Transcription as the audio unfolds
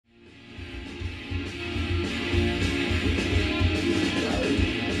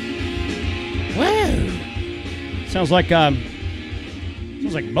Sounds like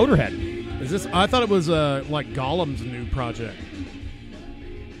Motorhead. Is this? I thought it was like Gollum's new project.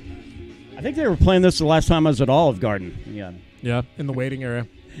 I think they were playing this the last time I was at Olive Garden. Yeah, in the waiting area.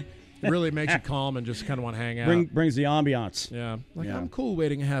 It really makes you calm and just kind of want to hang out. Brings the ambiance. Yeah, I'm cool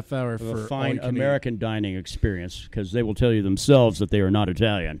waiting a half hour for a fine American dining experience, because they will tell you themselves that they are not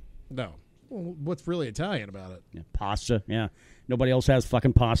Italian. No. Well, what's really Italian about it? Yeah, pasta, yeah. Nobody else has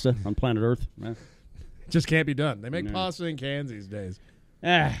fucking pasta on planet Earth. Just can't be done. They make pasta in cans these days.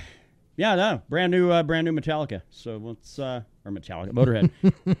 Yeah, no. Brand new Metallica. So let's or Metallica, Motorhead.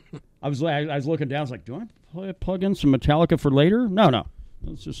 I was looking down. I was like, do I plug in some Metallica for later? No.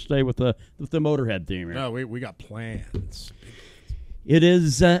 Let's just stay with the Motorhead theme here. No, we got plans. It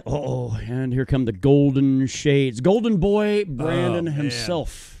is, and here come the Golden Shades. Golden Boy Brandon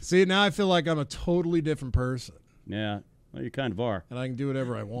himself. See, now I feel like I'm a totally different person. Yeah, well, you kind of are. And I can do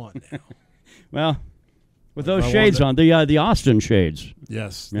whatever I want now. Well, with those shades on, the Austin shades.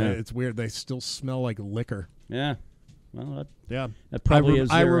 Yes, it's weird. They still smell like liquor. Yeah. Well, that probably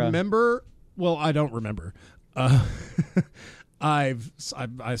is I remember, well, I don't remember. I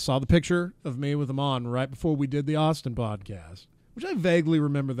saw the picture of me with them on right before we did the Austin podcast, which I vaguely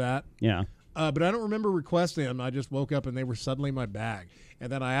remember that. Yeah. But I don't remember requesting them. I just woke up and they were suddenly in my bag.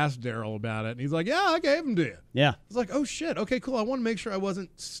 And then I asked Darryl about it, and he's like, yeah, I gave them to you. Yeah. I was like, oh, shit. Okay, cool. I want to make sure I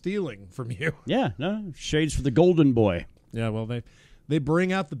wasn't stealing from you. Yeah, no, shades for the Golden Boy. Yeah, well, they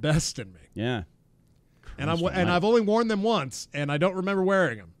bring out the best in me. Yeah. And I've only worn them once, and I don't remember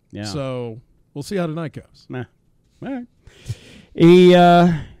wearing them. Yeah. So we'll see how tonight goes. Nah. All right.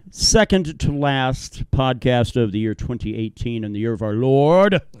 A second to last podcast of the year 2018 in the year of our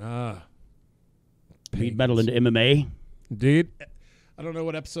Lord. Mead medal into MMA. Indeed. I don't know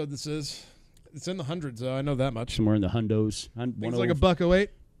what episode this is. It's in the hundreds, though. I know that much. Somewhere in the hundos. It's like $108.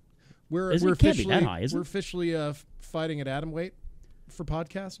 We're can't officially be that high, is it? We're officially fighting at atom weight for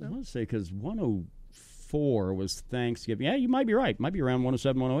podcasts now. I want to say because 104 was Thanksgiving. Yeah, you might be right. Might be around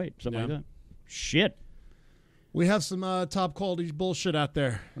 107, 108, something like that. Shit. We have some top quality bullshit out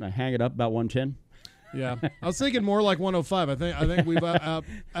there. When I hang it up about 110. Yeah, I was thinking more like 105. I think we've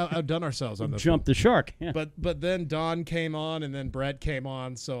outdone ourselves on this. Jumped the shark. Yeah. But then Don came on, and then Brett came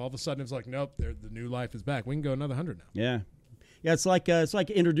on. So all of a sudden it's like, nope, the new life is back. We can go another 100 now. Yeah, it's like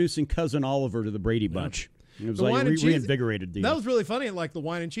introducing Cousin Oliver to the Brady Bunch. It was like reinvigorated. That was really funny. Like the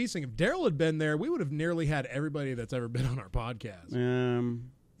wine and cheese thing. If Darryl had been there, we would have nearly had everybody that's ever been on our podcast.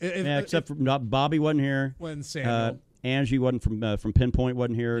 Except for Bobby wasn't here. When Samuel. Angie wasn't from Pinpoint,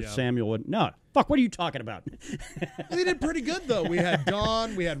 wasn't here. Yeah. Samuel wasn't. No, fuck, what are you talking about? They did pretty good, though. We had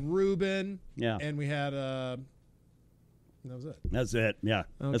Don, we had Ruben, yeah, and we had, that was it. That's it, yeah.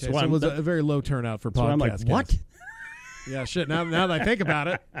 Okay, that's so it was a very low turnout for podcasts. I'm like, what? Yeah, shit, now that I think about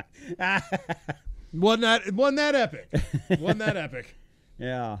it. Wasn't that epic. Wasn't that epic.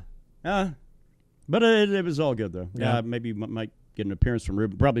 Yeah. But it was all good, though. Yeah, maybe might get an appearance from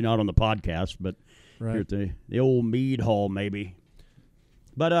Ruben. Probably not on the podcast, but... Right. Here at the old Mead Hall, maybe.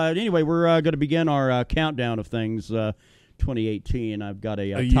 But anyway, we're going to begin our countdown of things 2018. I've got a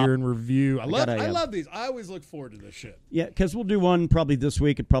year in review. I love these. I always look forward to this shit. Yeah, because we'll do one probably this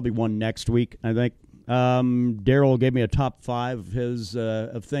week and probably one next week, I think. Darryl gave me a top 5 of his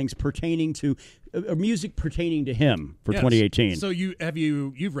of things pertaining to music pertaining to him for 2018. So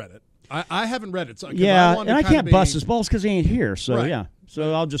you've read it. I haven't read it. So, yeah, and I can't bust his balls because he ain't here. So, right. Yeah.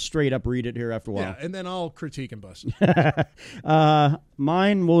 So I'll just straight up read it here after a while. Yeah, and then I'll critique and bust.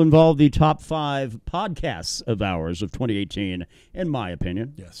 Mine will involve the top 5 podcasts of ours of 2018, in my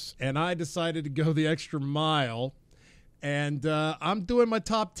opinion. Yes, and I decided to go the extra mile, and I'm doing my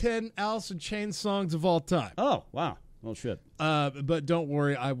top 10 Alice in Chains songs of all time. Oh, wow. Well, shit. But don't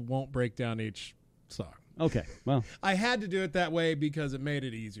worry, I won't break down each song. Okay, well. I had to do it that way because it made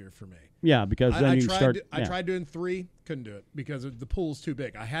it easier for me. Yeah, because then you start... I tried doing 3, couldn't do it because the pool's too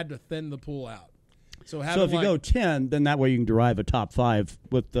big. I had to thin the pool out. So if you go 10, then that way you can derive a top 5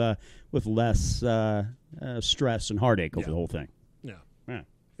 with less stress and heartache over the whole thing. Yeah.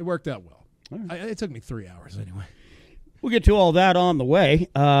 It worked out well. Right. It took me 3 hours anyway. We'll get to all that on the way.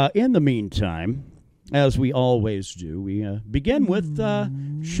 In the meantime, as we always do, we begin with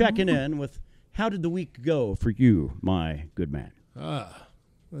checking in with how did the week go for you, my good man?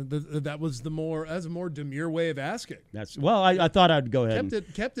 That was a more demure way of asking. I thought I'd go ahead.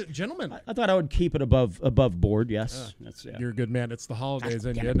 Kept it, gentlemen. I thought I would keep it above board. Yes, you're a good man. It's the holidays,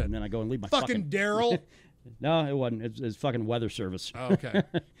 isn't it? And then I go and leave my fucking Darryl. No, it wasn't. It's fucking weather service. Oh, okay.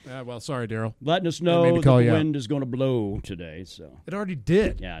 Well, sorry, Darryl. Letting us know that the wind is going to blow today. So it already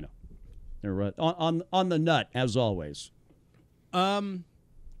did. Yeah, I know. They're on the nut as always.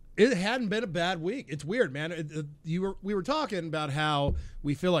 It hadn't been a bad week. It's weird, man. We were talking about how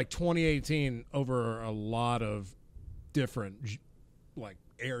we feel like 2018 over a lot of different like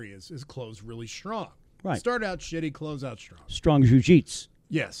areas is closed really strong. Right. Start out shitty, close out strong. Strong jiu-jitsu.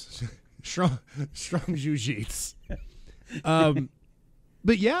 Yes. strong jiu-jitsu.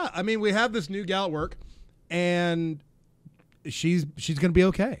 But yeah, I mean, we have this new gal at work, and she's going to be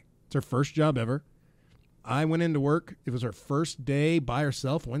okay. It's her first job ever. I went into work. It was her first day by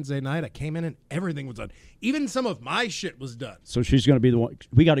herself Wednesday night. I came in and everything was done. Even some of my shit was done. So she's going to be the one.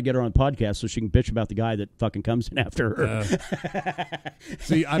 We got to get her on the podcast so she can bitch about the guy that fucking comes in after her.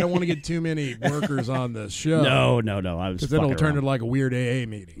 See, I don't want to get too many workers on this show. No. Because then it'll turn into like a weird AA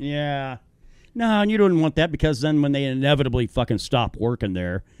meeting. Yeah. No, and you don't want that because then when they inevitably fucking stop working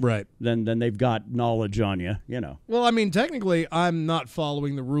there, right? Then they've got knowledge on you, you know. Well, I mean, technically, I'm not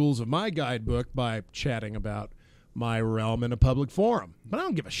following the rules of my guidebook by chatting about my realm in a public forum, but I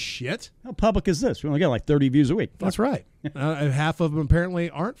don't give a shit. How public is this? We only get like 30 views a week. Fuck. That's right. Half of them apparently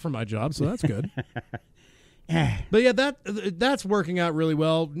aren't for my job, so that's good. But yeah, that's working out really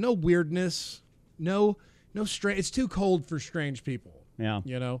well. No weirdness. No strange. It's too cold for strange people. Yeah.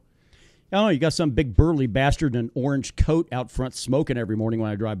 You know. Oh, you got some big burly bastard in an orange coat out front smoking every morning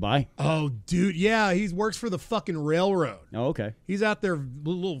when I drive by. Oh, dude, yeah, he works for the fucking railroad. Oh, okay. He's out there,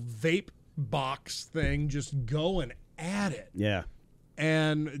 little vape box thing, just going at it. Yeah.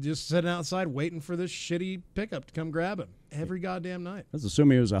 And just sitting outside waiting for this shitty pickup to come grab him every goddamn night. Let's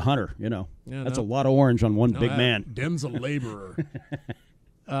assume he was a hunter, you know. Yeah, that's a lot of orange on one big man. Dem's a laborer.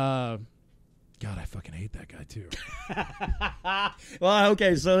 God, I fucking hate that guy too. Well,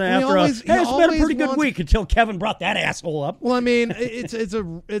 okay, so after it's been a pretty good week until Kevin brought that asshole up. Well, I mean,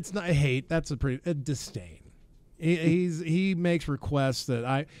 it's not hate. That's a disdain. He makes requests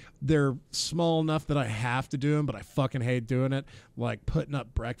that they're small enough that I have to do them, but I fucking hate doing it. Like putting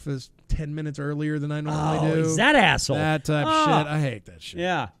up breakfast 10 minutes earlier than I normally do. He's that asshole. That type of shit. I hate that shit.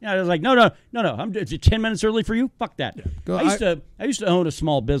 Yeah. I was like, no. It's 10 minutes early for you? Fuck that. Yeah. I used to own a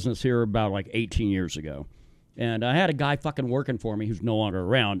small business here about like 18 years ago, and I had a guy fucking working for me who's no longer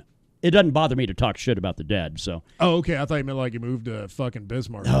around. It doesn't bother me to talk shit about the dead. So. Oh, okay. I thought you meant like you moved to fucking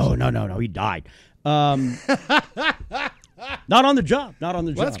Bismarck. No. He died. Not on the job. Well,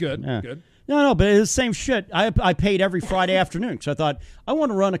 that's good. Yeah. Good. No, but it's the same shit. I paid every Friday afternoon because I thought I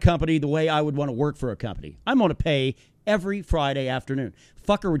want to run a company the way I would want to work for a company. I'm going to pay every Friday afternoon.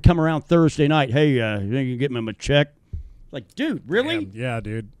 Fucker would come around Thursday night. Hey, you think you can get me a check? Like, dude, really? Damn. Yeah,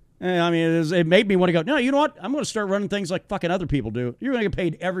 dude. I mean, it made me want to go, no, you know what? I'm going to start running things like fucking other people do. You're going to get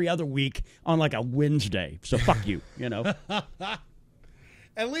paid every other week on like a Wednesday. So fuck you, you know.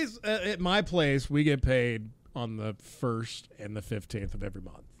 At least at my place, we get paid on the 1st and the 15th of every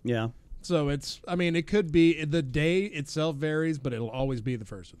month. Yeah. So it could be, the day itself varies, but it'll always be the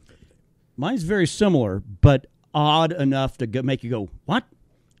 1st or the 15th. Mine's very similar, but odd enough to make you go, what?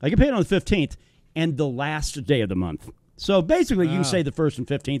 I get paid on the 15th and the last day of the month. So basically, you can say the 1st and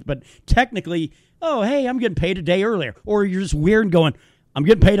 15th, but technically, oh, hey, I'm getting paid a day earlier. Or you're just weird and going, I'm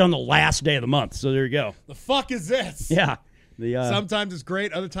getting paid on the last day of the month. So there you go. The fuck is this? Yeah. Sometimes it's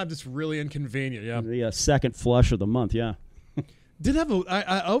great. Other times it's really inconvenient. Yeah. The second flush of the month. Yeah.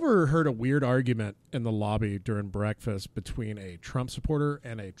 I overheard a weird argument in the lobby during breakfast between a Trump supporter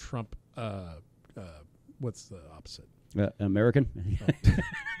and a Trump. What's the opposite? American.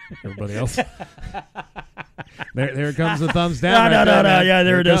 Everybody else. There comes the thumbs down. No. Yeah,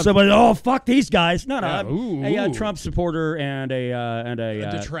 there it is. Somebody. Oh, fuck these guys. No. Yeah, a Trump supporter and a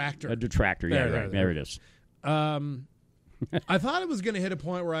detractor. A detractor. Yeah, right. There it is. I thought it was going to hit a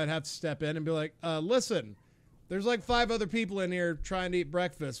point where I'd have to step in and be like, listen, there's like 5 other people in here trying to eat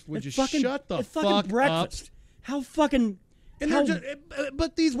breakfast. Would you shut the fuck breakfast. Up? How fucking...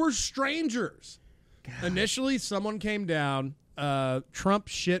 But these were strangers. God. Initially, someone came down. Trump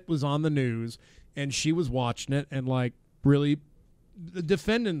shit was on the news, and she was watching it and like really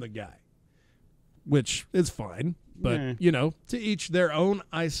defending the guy, which is fine. But, you know, to each their own,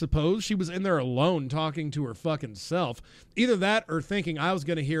 I suppose. She was in there alone talking to her fucking self. Either that or thinking I was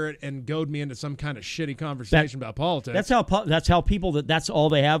going to hear it and goad me into some kind of shitty conversation about politics. That's how people, that's all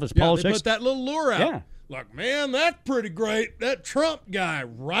they have is politics. They put that little lure out. Yeah. Like, man, that's pretty great. That Trump guy,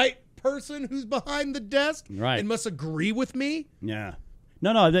 right person who's behind the desk and must agree with me? Yeah.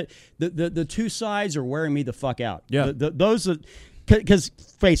 No, the two sides are wearing me the fuck out. Yeah. Because,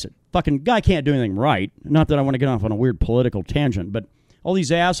 face it, fucking guy can't do anything right. Not that I want to get off on a weird political tangent, but all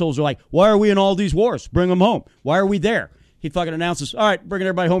these assholes are like, why are we in all these wars? Bring them home. Why are we there? He fucking announces, all right, bringing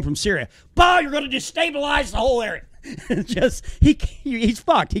everybody home from Syria. Bah, you're going to destabilize the whole area. he's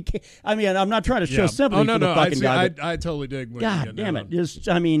fucked. He can't, I mean, I'm not trying to show sympathy for the fucking guy. I totally dig. God damn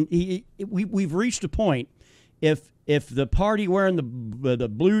it! We've reached a point. If the party wearing the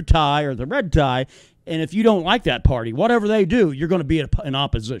blue tie or the red tie, and if you don't like that party, whatever they do, you're going to be in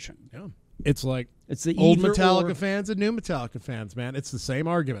opposition. Yeah, it's like it's the old Metallica fans and new Metallica fans, man. It's the same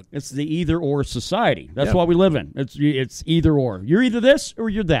argument. It's the either or society. That's what we live in. It's either or. You're either this or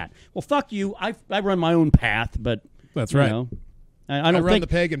you're that. Well, fuck you. I run my own path, but that's right. You know, I don't run the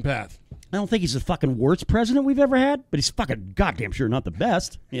pagan path. I don't think he's the fucking worst president we've ever had, but he's fucking goddamn sure not the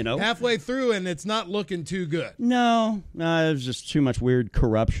best, you know. Halfway through, and it's not looking too good. No, there's just too much weird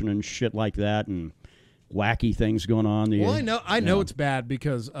corruption and shit like that, and wacky things going on. Well, I know it's bad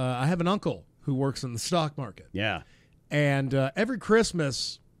because I have an uncle who works in the stock market. Yeah. And every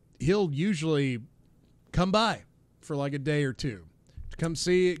Christmas, he'll usually come by for like a day or two to come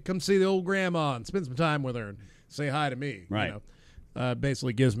see the old grandma and spend some time with her and say hi to me. Right. You know?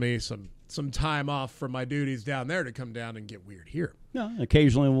 Basically gives me some time off from my duties down there to come down and get weird here. Yeah,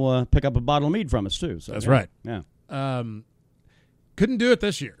 occasionally we'll pick up a bottle of mead from us too. So, that's right. Yeah. Couldn't do it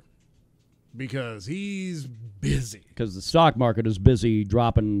this year because he's busy. Because the stock market is busy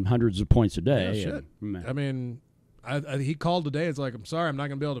dropping hundreds of points a day. Yeah, shit. I mean, he called today. It's like, I'm sorry, I'm not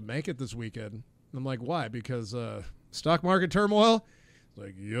going to be able to make it this weekend. And I'm like, why? Because stock market turmoil? It's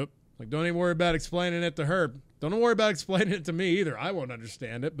like, yep. Like, don't even worry about explaining it to her. Don't worry about explaining it to me either. I won't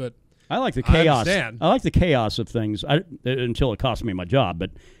understand it, but I like the chaos. I like the chaos of things until it cost me my job. But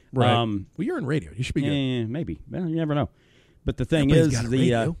right. Well, you're in radio. You should be good. Maybe. Well, you never know. But the thing is,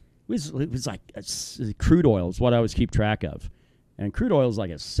 it was like crude oil is what I always keep track of, and crude oil is like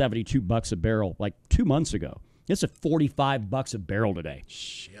at $72 a barrel. Like 2 months ago, it's at $45 a barrel today.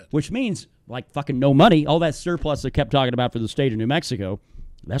 Shit. Which means like fucking no money. All that surplus they kept talking about for the state of New Mexico,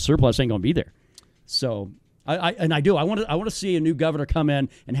 that surplus ain't gonna be there. So. I want to see a new governor come in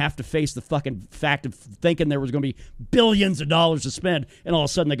and have to face the fucking fact of thinking there was going to be billions of dollars to spend, and all of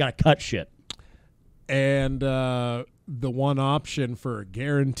a sudden they got to cut shit. And the one option for a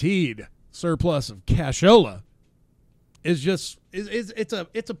guaranteed surplus of cashola is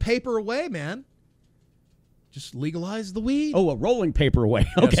it's a paper away, man. Just legalize the weed. Oh, a rolling paper away.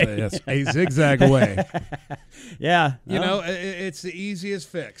 Okay, yes, a zigzag away. Yeah, you know, it's the easiest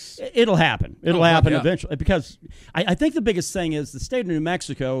fix. It'll happen. It'll happen eventually, because I think the biggest thing is the state of New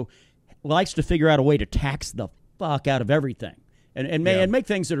Mexico likes to figure out a way to tax the fuck out of everything, and make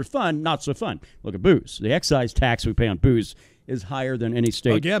things that are fun not so fun. Look at booze. The excise tax we pay on booze is higher than any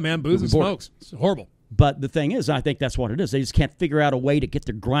state. Oh yeah, man, booze and smokes. It's horrible. But the thing is, I think that's what it is. They just can't figure out a way to get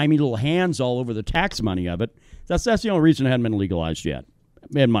their grimy little hands all over the tax money of it. That's the only reason it hadn't been legalized yet,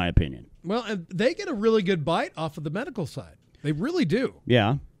 in my opinion. Well, and they get a really good bite off of the medical side. They really do.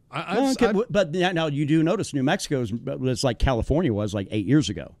 Yeah. But now you do notice New Mexico is like California was like 8 years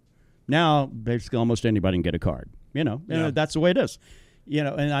ago. Now, basically almost anybody can get a card. You know, and that's the way it is. You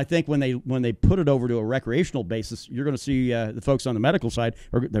know, and I think when they put it over to a recreational basis, you're going to see the folks on the medical side,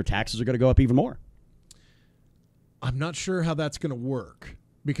 their taxes are going to go up even more. I'm not sure how that's going to work,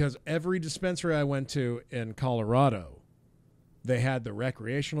 because every dispensary I went to in Colorado, they had the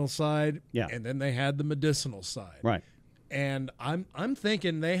recreational side, and then they had the medicinal side. Right. And I'm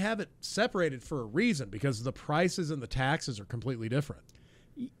thinking they have it separated for a reason, because the prices and the taxes are completely different.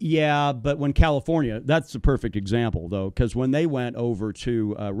 Yeah, but when California, that's the perfect example, though, because when they went over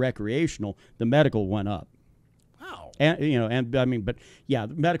to recreational, the medical went up. Wow. And I mean, but yeah,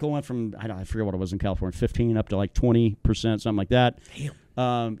 the medical went from, I forget what it was in California, 15 up to like 20%, something like that.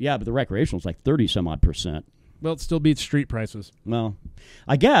 Damn. Yeah, but the recreational is like 30 some odd percent. Well, it still beats street prices. Well,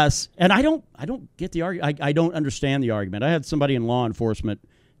 I guess, and I don't get the argument. I don't understand the argument. I had somebody in law enforcement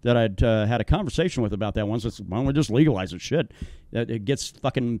that I'd had a conversation with about that once. It's, why don't we just legalize it? Shit, it gets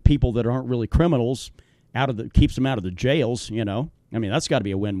fucking people that aren't really criminals keeps them out of the jails. You know, I mean, that's got to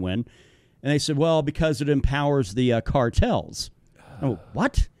be a win-win. And they said, well, because it empowers the cartels. Oh,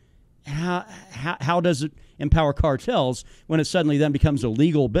 what? How does it empower cartels when it suddenly then becomes a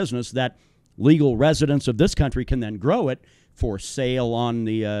legal business that legal residents of this country can then grow it for sale on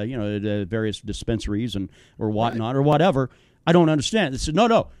the the various dispensaries or whatnot or whatever? I don't understand. They said,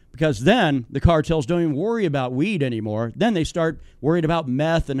 no, because then the cartels don't even worry about weed anymore. Then they start worried about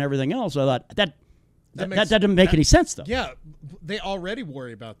meth and everything else. I thought that doesn't make any sense, though. Yeah, they already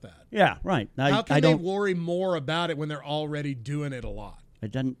worry about that. Yeah, right. How can they worry more about it when they're already doing it a lot?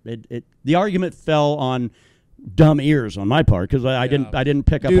 It doesn't. The argument fell on dumb ears on my part, because I didn't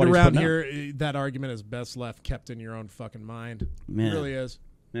pick up. Dude, what he's around putting here, out. That argument is best left kept in your own fucking mind. Man. It really is.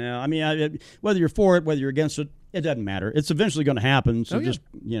 Yeah, I mean, whether you're for it, whether you're against it, It doesn't matter. It's eventually going to happen. So just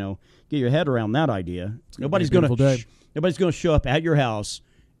get your head around that idea. Nobody's going to show up at your house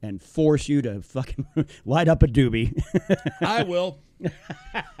and force you to fucking light up a doobie. I will.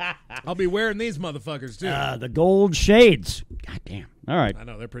 I'll be wearing these motherfuckers too. The gold shades. God damn. All right. I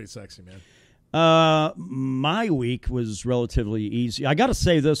know they're pretty sexy, man. My week was relatively easy. I got to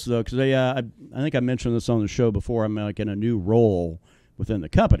say this though, because I think I mentioned this on the show before. I'm like in a new role within the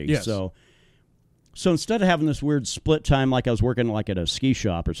company. Yes. So instead of having this weird split time, like I was working like at a ski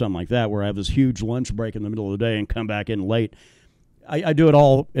shop or something like that, where I have this huge lunch break in the middle of the day and come back in late, I do it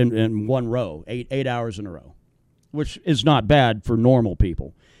all in one row, 8 hours in a row, which is not bad for normal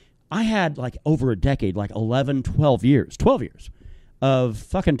people. I had like over a decade, like 12 years of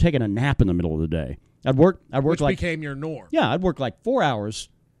fucking taking a nap in the middle of the day. Which became your norm. Yeah, I'd work like 4 hours,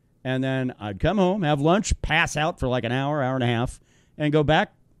 and then I'd come home, have lunch, pass out for like an hour and a half, and go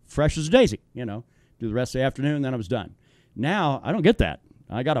back fresh as a daisy, do the rest of the afternoon, and then I was done. Now, I don't get that.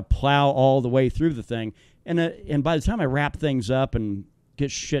 I got to plow all the way through the thing, and by the time I wrap things up and get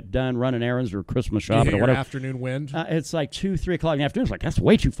shit done, running errands or Christmas shopping or whatever. Afternoon wind. It's like 2, 3 o'clock in the afternoon. It's like, that's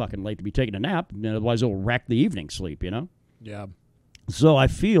way too fucking late to be taking a nap. Otherwise, it'll wreck the evening sleep, Yeah. So I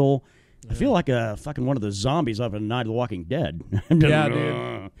feel like a fucking one of the zombies of a Night of the Walking Dead. Yeah,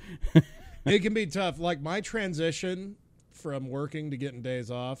 dude. It can be tough. Like my transition from working to getting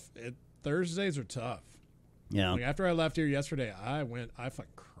days off, Thursdays are tough. Yeah. Like after I left here yesterday, I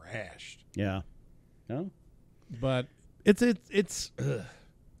fucking crashed. Yeah. No? But it's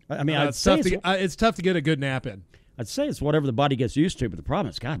I mean, it's tough to get a good nap in. I'd say it's whatever the body gets used to, but the problem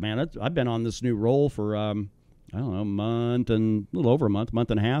is, God, man, I've been on this new role for I don't know, a little over a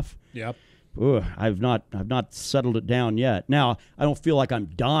month and a half. Yep. Ugh, I've not settled it down yet. Now I don't feel like I'm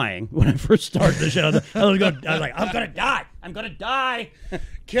dying. When I first started the show, I was like, I'm gonna die.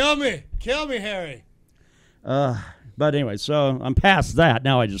 Kill me, Harry. But anyway, so I'm past that.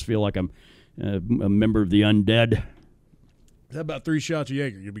 Now I just feel like I'm a member of the undead. How about 3 shots of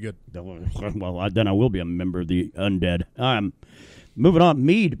Jaeger? You'll be good. Well, then I will be a member of the undead. Moving on,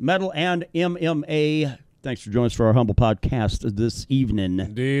 Mead, Metal, and MMA. Thanks for joining us for our humble podcast this evening.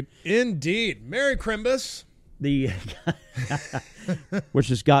 Indeed. Merry Chrimbus. Which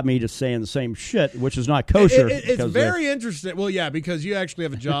has got me to saying the same shit, which is not kosher. It's very interesting. Well, yeah, because you actually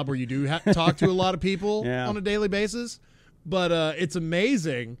have a job where you do talk to a lot of people on a daily basis. But it's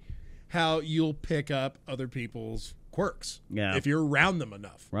amazing how you'll pick up other people's quirks if you're around them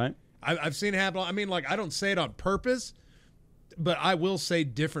enough. Right. I've seen it happen. I mean, like, I don't say it on purpose, but I will say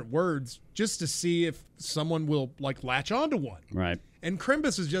different words just to see if someone will, like, latch onto one. Right. And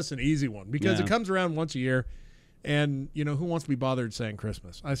Chrimbus is just an easy one because it comes around once a year. And, who wants to be bothered saying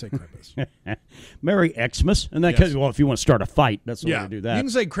Christmas? I say Chrimbus. Merry Xmas. And that well, if you want to start a fight, that's the way to do that. You can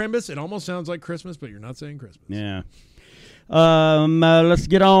say Chrimbus. It almost sounds like Christmas, but you're not saying Christmas. Yeah. Let's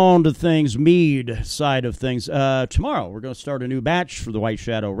get on to things. Mead side of things. Tomorrow, we're going to start a new batch for the White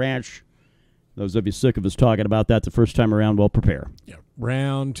Shadow Ranch. Those of you sick of us talking about that the first time around, well, prepare. Yeah,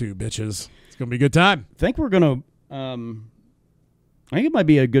 round 2, bitches. It's going to be a good time. I think we're going to... I think it might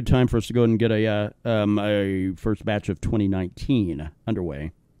be a good time for us to go ahead and get a first batch of 2019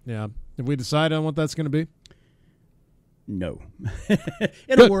 underway. Yeah. Have we decided on what that's going to be? No.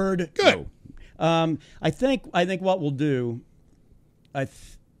 In a word, good. No. I think what we'll do,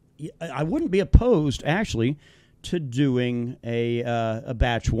 I wouldn't be opposed, actually, to doing a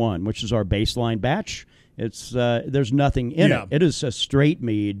batch 1, which is our baseline batch. It's there's nothing in it. It is a straight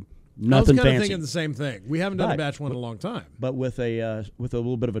mead. Nothing fancy. I was kind of thinking the same thing. We haven't done a batch 1 in a long time. But with a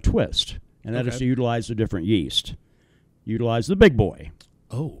little bit of a twist, and that is to utilize a different yeast. Utilize the big boy.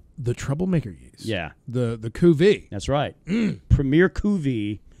 Oh, the troublemaker yeast. Yeah. The Cuvée. That's right. Premier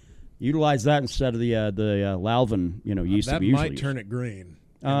Cuvée. Utilize that instead of the Lalvin, yeast that we usually might turn it green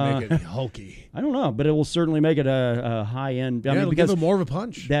and make it hulky. I don't know, but it will certainly make it a high end. It'll give it more of a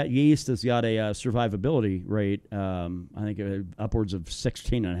punch. That yeast has got a survivability rate. I think upwards of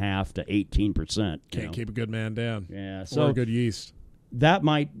 16.5% to 18%. Can't keep a good man down. Yeah, so or a good yeast. That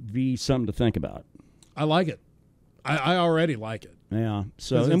might be something to think about. I like it. I already like it. Yeah.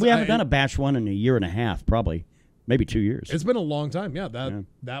 So and we haven't done a batch 1 in a year and a half, probably. Maybe 2 years. It's been a long time. Yeah,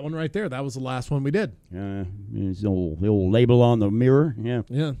 that one right there. That was the last one we did. Yeah, the old label on the mirror. Yeah.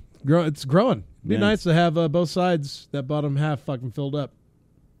 Yeah. It's growing. It'd be nice to have both sides, that bottom half, fucking filled up.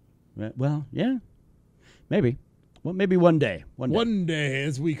 Well, yeah. Maybe. Well, maybe one day. One day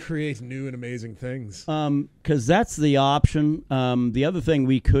as we create new and amazing things. Because that's the option. The other thing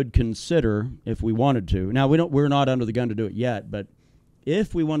we could consider if we wanted to. Now, we're not under the gun to do it yet, but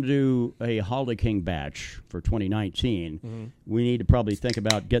if we want to do a Holiday King batch for 2019, we need to probably think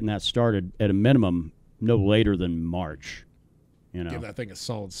about getting that started at a minimum no later than March. You know, give that thing a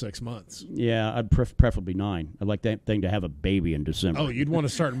solid 6 months. Yeah, I'd preferably 9. I'd like that thing to have a baby in December. Oh, you'd want to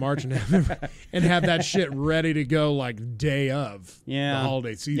start in March and have that shit ready to go like day of the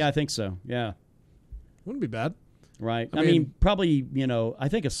holiday season. Yeah, I think so. Yeah, wouldn't be bad. Right. I mean, probably. I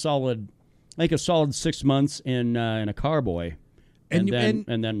think a solid 6 months in a carboy, and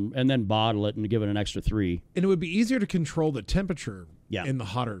then bottle it and give it an extra 3. And it would be easier to control the temperature in the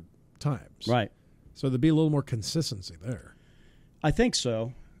hotter times. Right. So there'd be a little more consistency there. I think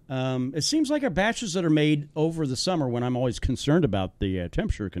so. It seems like our batches that are made over the summer, when I'm always concerned about the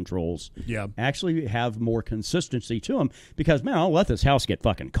temperature controls, actually have more consistency to them. Because, man, I'll let this house get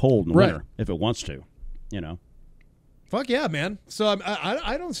fucking cold in the winter if it wants to, Fuck yeah, man. So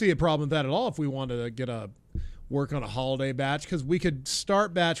I don't see a problem with that at all if we wanted to work on a holiday batch, because we could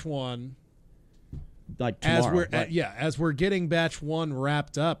start batch 1. Like tomorrow. As we're getting batch 1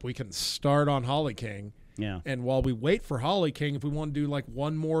 wrapped up, we can start on Holly King. Yeah. And while we wait for Holly King, if we want to do like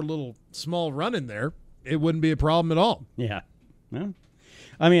one more little small run in there, it wouldn't be a problem at all. Yeah. Well,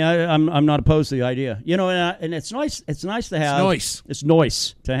 I mean, I'm not opposed to the idea. And it's nice. It's nice to have. It's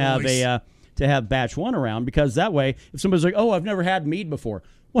nice to have to have batch 1 around, because that way, if somebody's like, "Oh, I've never had mead before,"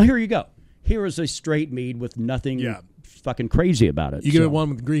 well, here you go. Here is a straight mead with nothing fucking crazy about it. You give it one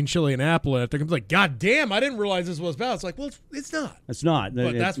with green chili and apple in it, they're gonna be like, "God damn, I didn't realize this was about." It's like, well, it's not. It's not.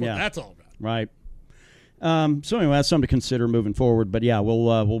 But that's what that's all about. Right. So anyway, that's something to consider moving forward. But yeah,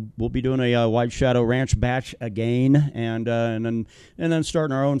 we'll be doing a White Shadow Ranch batch again, and then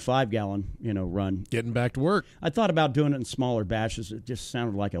starting our own 5-gallon run. Getting back to work. I thought about doing it in smaller batches. It just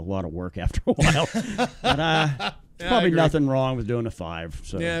sounded like a lot of work after a while. But there's probably nothing wrong with doing a 5.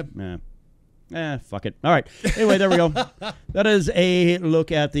 So fuck it. All right. Anyway, there we go. That is a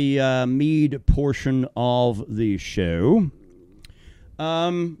look at the mead portion of the show.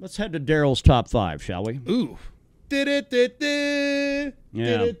 Let's head to Darryl's top 5, shall we? Ooh.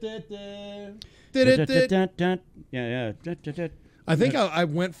 Yeah. I think I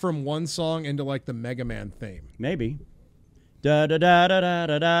went from one song into like the Mega Man theme. Maybe. Dick Van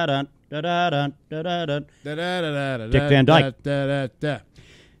Dyke.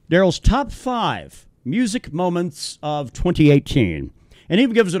 Darryl's top 5 music moments of 2018. And he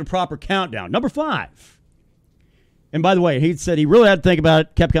even gives it a proper countdown. Number 5. And by the way, he said he really had to think about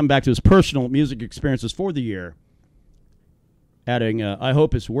it, kept coming back to his personal music experiences for the year, adding, I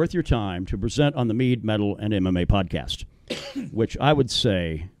hope it's worth your time to present on the Mead, Metal, and MMA podcast, which I would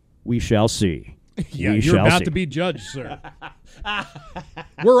say we shall see. Yeah, you're about to be judged, sir.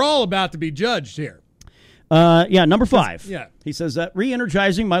 We're all about to be judged here. Number 5. Yeah. He says that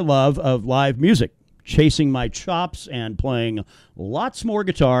re-energizing my love of live music, chasing my chops and playing lots more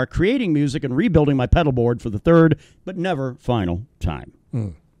guitar, creating music, and rebuilding my pedal board for the 3rd but never final time.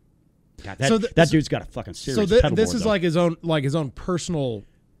 God, that dude's got a fucking serious pedal board. So this is like his own personal...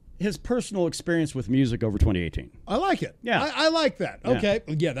 His personal experience with music over 2018. I like it. Yeah. I like that. Okay.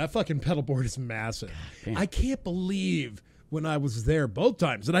 Yeah, that fucking pedal board is massive. I can't believe when I was there both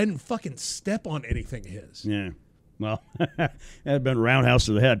times that I didn't fucking step on anything of his. Yeah. Well, that had been roundhouse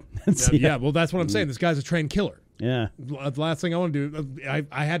to the head. Yeah, well, that's what I'm saying. This guy's a trained killer. Yeah. The last thing I want to do,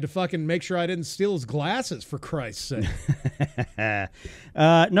 I had to fucking make sure I didn't steal his glasses, for Christ's sake.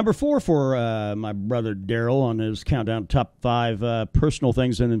 Number 4 for my brother Darryl on his countdown top 5 personal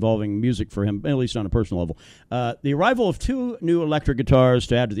things involving music for him, at least on a personal level. The arrival of 2 new electric guitars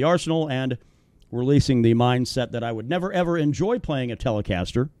to add to the arsenal, and releasing the mindset that I would never, ever enjoy playing a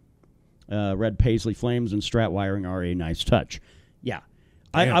Telecaster. Red Paisley flames and Strat wiring are a nice touch. Yeah.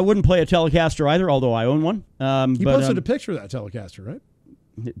 I wouldn't play a Telecaster either, although I own one. He posted a picture of that Telecaster, right?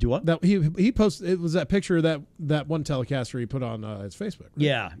 Do what? That he posted. It was that picture of that one Telecaster he put on his Facebook.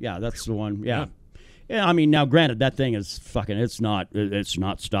 Right? Yeah, that's the one. Yeah. I mean, now granted, that thing is fucking. It's not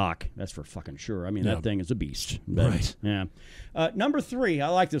stock. That's for fucking sure. I mean, that thing is a beast. But, right. Yeah. Number 3, I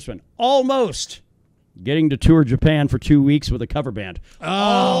like this one. Almost getting to tour Japan for 2 weeks with a cover band.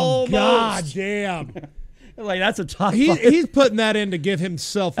 Oh, God damn. Like, that's a tough. He's putting that in to give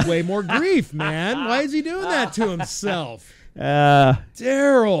himself way more grief, man. Why is he doing that to himself?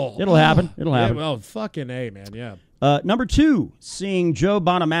 Darryl. It'll happen. It'll happen. Yeah, well, fucking A, man. Yeah. Number 2, seeing Joe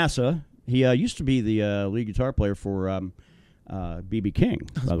Bonamassa. He used to be the lead guitar player for B.B. King,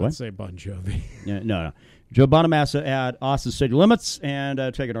 by the way. Say Bon Jovi. Yeah, no. Joe Bonamassa at Austin City Limits, and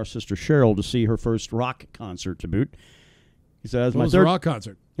taking our sister Cheryl to see her first rock concert to boot. He says, "What was the rock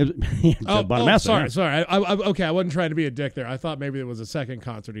concert?" Bonamassa. Sorry. Okay, I wasn't trying to be a dick there. I thought maybe it was a second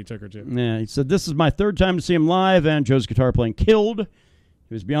concert he took her to. Yeah, he said, "This is my 3rd time to see him live, and Joe's guitar playing killed.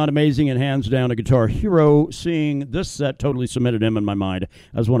 He was beyond amazing and hands down a guitar hero. Seeing this set totally cemented him in my mind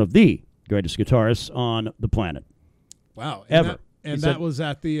as one of the greatest guitarists on the planet. Wow. Ever. That was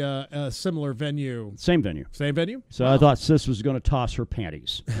at the similar venue. Same venue. Same venue? So I thought Sis was going to toss her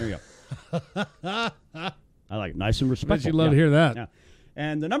panties. There you go. I like it. Nice and respectful. Bet you'd love to hear that. Yeah.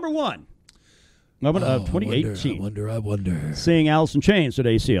 And the number one moment of 2018. I wonder. Seeing Alice in Chains at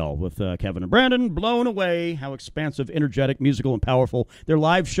ACL with Kevin and Brandon, blown away how expansive, energetic, musical, and powerful their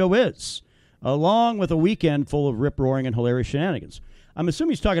live show is, along with a weekend full of rip-roaring and hilarious shenanigans. I'm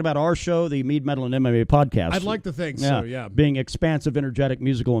assuming he's talking about our show, the Mead, Metal, and MMA podcast. I'd like to think so, yeah. Being expansive, energetic,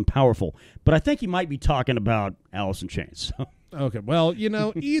 musical, and powerful. But I think he might be talking about Alice in Chains. Okay, well,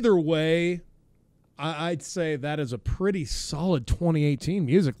 either way, I'd say that is a pretty solid 2018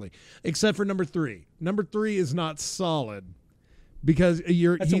 musically, except for number 3. Number 3 is not solid because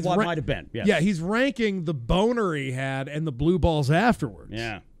That's what might have been. Yes. Yeah, he's ranking the boner he had and the blue balls afterwards.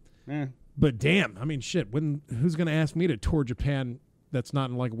 Yeah. But damn, I mean, shit. Who's going to ask me to tour Japan? That's not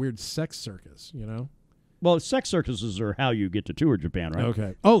in like a weird sex circus, Well, sex circuses are how you get to tour Japan, right?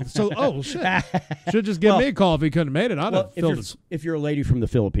 Okay. Oh, shit. Should just give me a call if he couldn't have made it. I'd have filled his... If you're a lady from the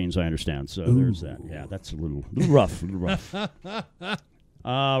Philippines, I understand. So there's that. Yeah, that's a little rough.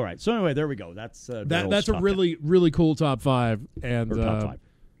 All right. So anyway, there we go. That's that's a really, really cool top 5. And top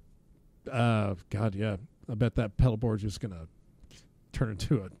 5. God, yeah. I bet that pedal board's just going to turn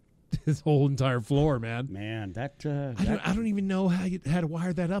into his whole entire floor, man. Man, I don't even know how to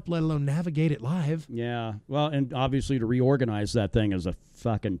wire that up, let alone navigate it live. Yeah. Well, and obviously to reorganize that thing is a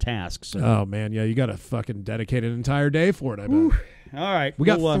fucking task. So. Oh, man. Yeah, you got to fucking dedicate an entire day for it, I bet. All right. We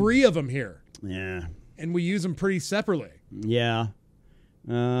got 3 of them here. Yeah. And we use them pretty separately. Yeah.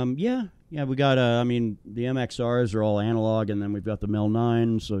 Yeah, we got, the MXRs are all analog, and then we've got the Mel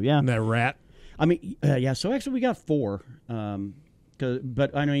 9, so yeah. And that rat. So actually we got 4.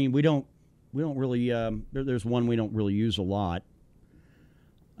 But I mean, we don't really. There's one we don't really use a lot.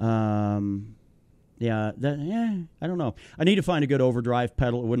 I don't know. I need to find a good overdrive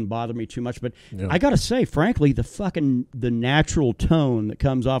pedal. It wouldn't bother me too much, but I gotta say, frankly, the natural tone that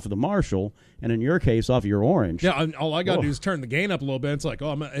comes off of the Marshall, and in your case, off of your Orange. Yeah, all I gotta do is turn the gain up a little bit. It's like,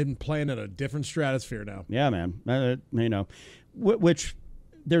 I'm playing in a different stratosphere now. Yeah, man. Which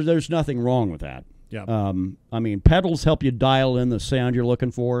there's nothing wrong with that. Yeah. Pedals help you dial in the sound you're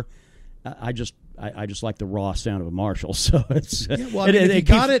looking for. I just like the raw sound of a Marshall, so it's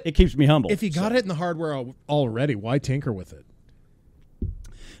it keeps me humble. If you got it in the hardware already, why tinker with it?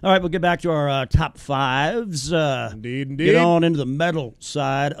 All right, we'll get back to our top 5s. Indeed. Get on into the metal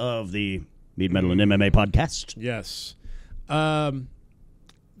side of the Mead, Metal, and MMA podcast. Yes.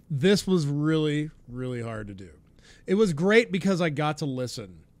 This was really, really hard to do. It was great because I got to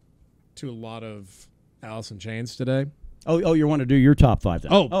listen to a lot of Alice in Chains today. Oh, you want to do your top 5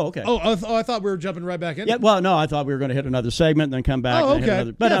 then? Oh, okay. I thought we were jumping right back in. Yeah, well, no, I thought we were going to hit another segment and then come back. Oh,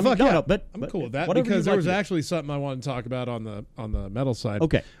 okay. But I'm cool with that because there was actually something I wanted to talk about on the metal side.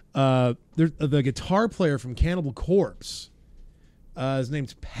 Okay. There's the guitar player from Cannibal Corpse. His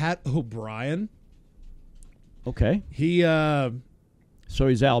name's Pat O'Brien. Okay. He so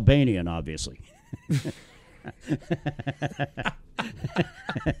he's Albanian, obviously.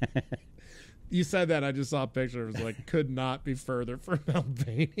 You said that. I just saw a picture. It was like, could not be further from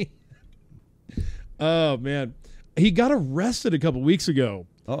Albania. Oh, man. He got arrested a couple weeks ago.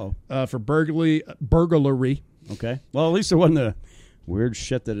 For burglary. Okay. Well, at least there wasn't the weird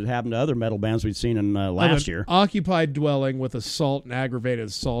shit that had happened to other metal bands we'd seen in last year. Occupied dwelling with assault and aggravated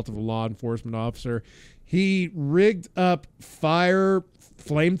assault of a law enforcement officer. He rigged up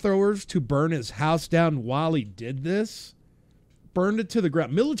flamethrowers to burn his house down while he did this. Burned it to the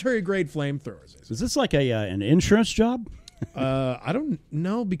ground. Military-grade flamethrowers. Is this like an insurance job? I don't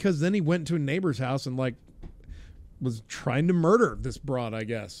know, because then he went to a neighbor's house and was trying to murder this broad, I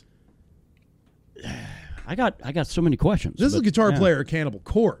guess. I got so many questions. This is a guitar player at Cannibal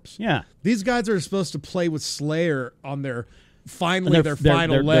Corpse. Yeah. These guys are supposed to play with Slayer on their final leg.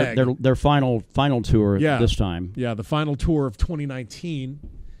 Their final tour this time. Yeah, the final tour of 2019.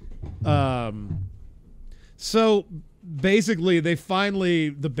 So basically,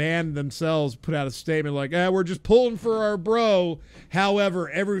 the band themselves put out a statement like, we're just pulling for our bro.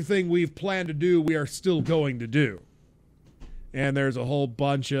 However, everything we've planned to do, we are still going to do. And there's a whole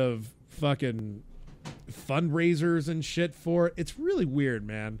bunch of fucking fundraisers and shit for it. It's really weird,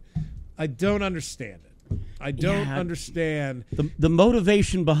 man. I don't understand it. I don't understand the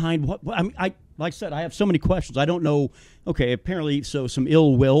motivation behind what. I mean, like I said, I have so many questions. I don't know. Okay, apparently, some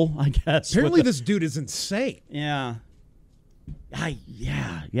ill will, I guess. Apparently, this dude is insane. Yeah.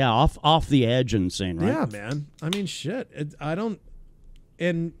 Off the edge insane, right? Yeah, man. I mean, shit.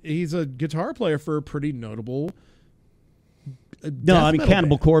 And he's a guitar player for a pretty notable No, I mean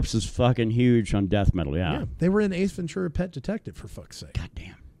Cannibal Corpse is fucking huge on death metal. Yeah. They were in Ace Ventura: Pet Detective, for fuck's sake.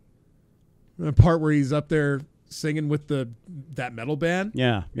 Goddamn. The part where he's up there singing with that metal band.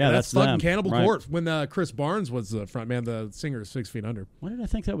 Yeah, that's fucking them. Cannibal Right. Corpse. When Chris Barnes was the front man, the singer of 6 Feet Under. Why did I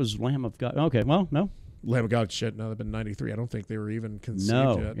think that was Lamb of God? Okay, well, no. Lamb of God, shit. No, they've been 93. I don't think they were even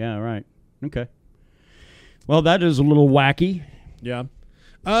conceived yet. Yeah, right. Okay. Well, that is a little wacky. Yeah.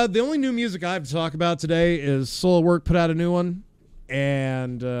 The only new music I have to talk about today is Soilwork put out a new one,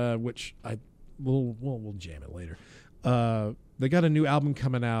 and which we'll jam it later. They got a new album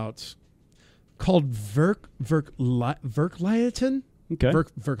coming out called Verkligheten. Okay.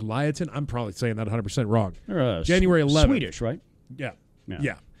 Verkligheten. I'm probably saying that 100% wrong. They're, January 11th. Swedish, right? Yeah.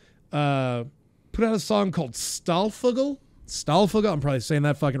 Put out a song called Stalfugel. Stalfugel. I'm probably saying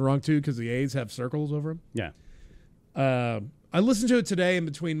that fucking wrong too because the A's have circles over them. Yeah. I listened to it today in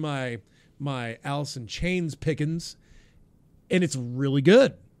between my Alice in Chains pickings, and it's really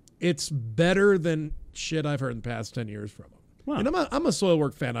good. It's better than shit I've heard in the past 10 years from them. Wow. And I'm a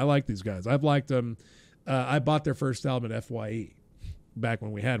Soilwork fan. I like these guys. I've liked them. I bought their first album at FYE back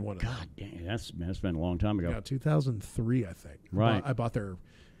when we had one of them. God damn, that's been a long time ago. Yeah, 2003, I think. Right. I bought their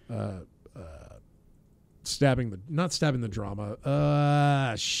not stabbing the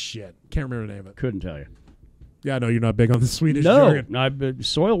drama. Shit. Can't remember the name of it. Couldn't tell you. Yeah, I know you're not big on the Swedish jargon. No,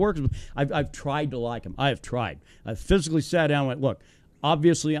 Soilwork. I've tried to like them. I have tried. I physically sat down and went, look,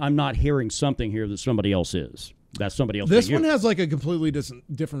 obviously I'm not hearing something here that somebody else is. That's somebody else. This one has like a completely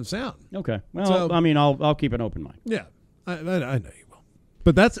different sound. Okay. Well, I mean, I'll keep an open mind. Yeah, I know you will.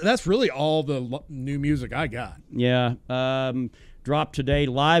 But that's really all the new music I got. Yeah. Dropped today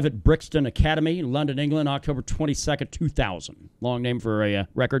live at Brixton Academy, London, England, October 22nd, 2000. Long name for a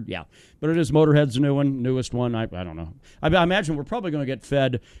record, yeah. But it is Motorhead's newest one. I don't know. I imagine we're probably going to get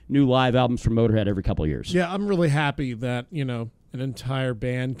fed new live albums from Motorhead every couple of years. Yeah, I'm really happy that, an entire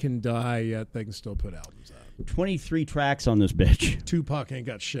band can die, yet they can still put albums out. 23 tracks on this bitch. Tupac ain't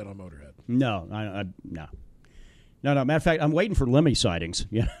got shit on Motorhead. No. No. Matter of fact, I'm waiting for Lemmy sightings.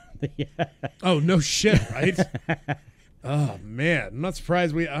 Yeah. Oh, no shit, right? Oh, man. I'm not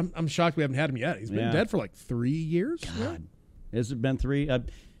surprised. I'm shocked we haven't had him yet. He's been dead for like 3 years. God. Has it been 3?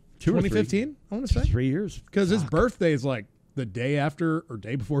 2015, I want to say. 3 years. Because his birthday is like the day after or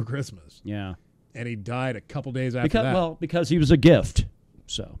day before Christmas. Yeah. And he died a couple days after that. Well, because he was a gift.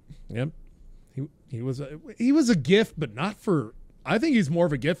 So. Yep. He was a gift, but not for. I think he's more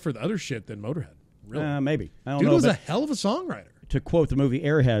of a gift for the other shit than Motorhead. Really, maybe. I don't know. Dude was a hell of a songwriter. To quote the movie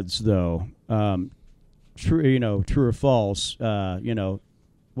Airheads, though, true or false?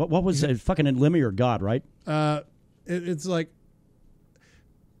 What was it? Fucking Lemmy or God, right? It's like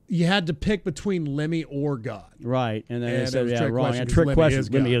you had to pick between Lemmy or God, right? And then it said, wrong. And trick question.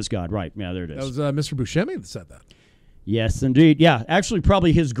 Lemmy is God, right? Yeah, there it is. That was Mr. Buscemi that said that. Yes, indeed. Yeah, actually,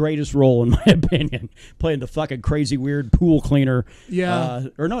 probably his greatest role, in my opinion, playing the fucking crazy, weird pool cleaner. Yeah.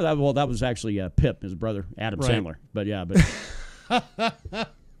 That was actually Pip, his brother, Adam Sandler. But yeah,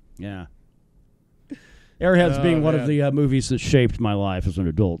 yeah. Airheads being one of the movies that shaped my life as an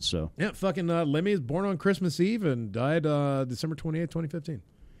adult. So yeah, fucking Lemmy is born on Christmas Eve and died December 28th, 2015.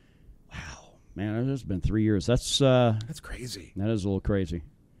 Wow, man, it's been 3 years. That's crazy. That is a little crazy.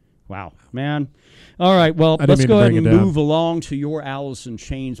 Wow, man. All right, well, let's go ahead and move along to your Alice in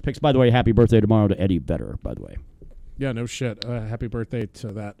Chains picks. By the way, happy birthday tomorrow to Eddie Vedder, by the way. Yeah, no shit. Happy birthday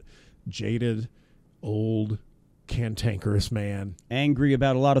to that jaded, old, cantankerous man. Angry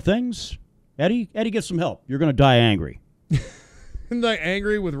about a lot of things. Eddie, get some help. You're going to die angry. Like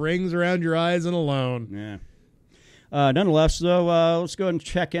angry with rings around your eyes and alone. Yeah. Nonetheless, though, let's go ahead and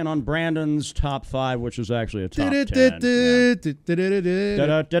check in on Brandon's top 5, which is actually a top 10. And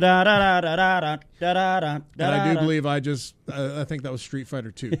I do believe I think that was Street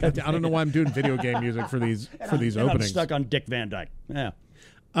Fighter 2. I don't know why I'm doing video game music for these openings. I'm stuck on Dick Van Dyke. Yeah.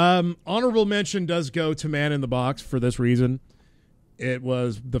 Honorable mention does go to Man in the Box for this reason. It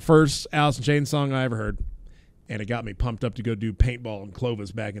was the first Alice in Chains song I ever heard, and it got me pumped up to go do paintball in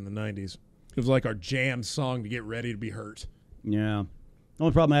Clovis back in the 90s. It was like our jam song to get ready to be hurt. Yeah. The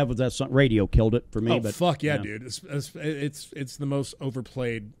only problem I have with that song, radio killed it for me. Oh, fuck yeah, dude. It's the most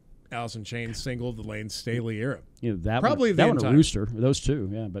overplayed Alice in Chains single of the Lane Staley era. Yeah, that probably that one or Rooster. Those two,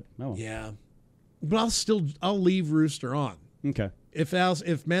 yeah. But yeah. But I'll leave Rooster on. Okay. If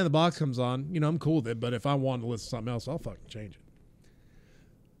Man in the Box comes on, I'm cool with it. But if I want to listen to something else, I'll fucking change it.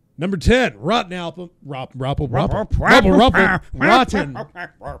 Number 10, Rotten Apple. Rotten.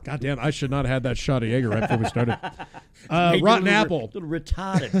 God damn, I should not have had that shot of Jaeger right before we started. Rotten Apple. A little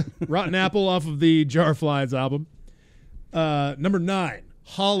retarded. Rotten Apple off of the Jar Flies album. Number 9,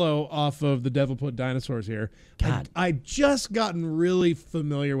 Hollow off of The Devil Put Dinosaurs here. God. I just gotten really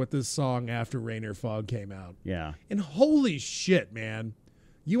familiar with this song after Rain or Fog came out. Yeah. And holy shit, man.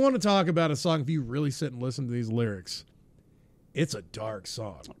 You want to talk about a song if you really sit and listen to these lyrics. It's a dark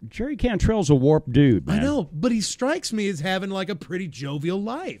song. Jerry Cantrell's a warped dude, man. I know, but he strikes me as having like a pretty jovial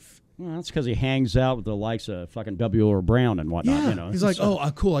life. Well, that's because he hangs out with the likes of fucking W. Or Brown and whatnot. Yeah, You know? he's like,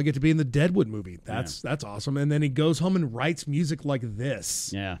 cool, I get to be in the Deadwood movie. That's awesome. And then he goes home and writes music like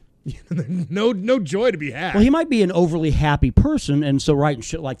this. Yeah. no joy to be had. Well, he might be an overly happy person, and so writing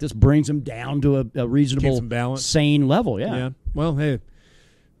shit like this brings him down to a reasonable, sane level. Yeah. Well, hey,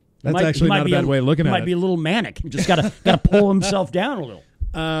 that's actually not a bad way of looking at it. He might be a little manic. He just got to pull himself down a little.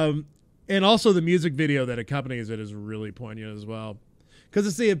 And also the music video that accompanies it is really poignant as well. Because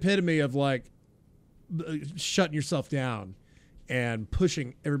it's the epitome of like shutting yourself down and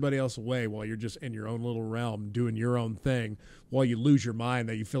pushing everybody else away while you're just in your own little realm doing your own thing while you lose your mind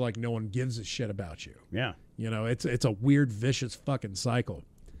that you feel like no one gives a shit about you. Yeah. You know, it's a weird, vicious fucking cycle.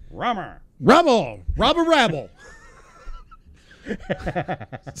 Rummer. Rabble.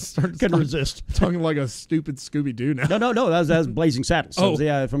 Couldn't resist. Talking like a stupid Scooby-Doo now. No. That was Blazing Saddles.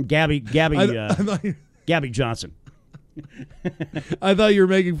 So from Gabby Johnson. I thought you were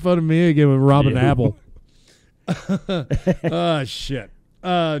making fun of me again with Robin Apple. Shit.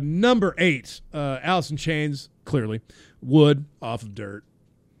 Number 8, Alice in Chains, clearly. Wood off of Dirt.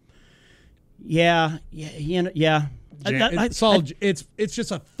 Yeah. It's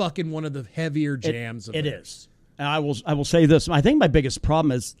just a fucking one of the heavier jams. It is. I will say this. I think my biggest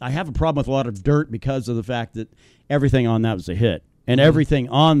problem is I have a problem with a lot of Dirt because of the fact that everything on that was a hit, and everything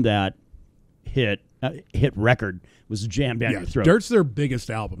on that hit record was jammed down your throat. Dirt's their biggest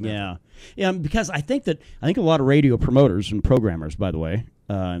album. Yeah, because I think a lot of radio promoters and programmers, by the way,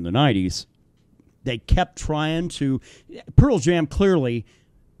 in the 90s, they kept trying to. Pearl Jam clearly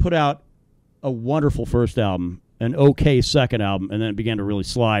put out a wonderful first album, an okay second album, and then it began to really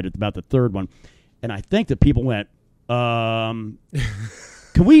slide at about the third one. And I think that people went, can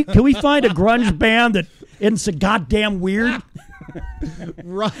we find a grunge band that isn't so goddamn weird?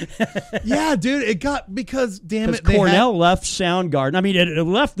 Right. Yeah, dude, it got because Cornell left Soundgarden. I mean, it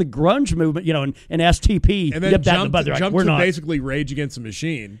left the grunge movement, and STP. And then jumped to basically Rage Against the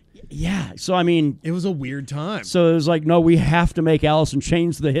Machine. Yeah, so I mean, it was a weird time. So it was like, no, we have to make Alice in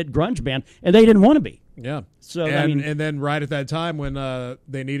Chains the hit grunge band, and they didn't want to be. Yeah. So and then right at that time when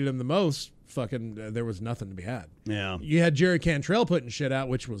they needed him the most, there was nothing to be had. Yeah. You had Jerry Cantrell putting shit out,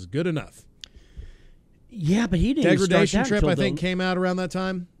 which was good enough. Yeah, but he didn't. Degradation Trip, I think, came out around that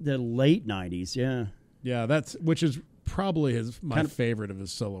time. The late 90s, yeah. Yeah, which is probably my favorite of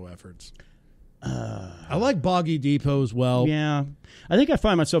his solo efforts. I like Boggy Depot as well. Yeah. I think I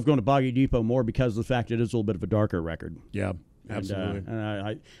find myself going to Boggy Depot more because of the fact it is a little bit of a darker record. Yeah, absolutely.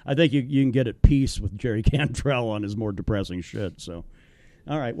 And I think you can get at peace with Jerry Cantrell on his more depressing shit. So,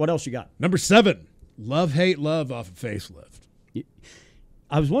 all right, what else you got? Number 7, Love, Hate, Love off of Facelift.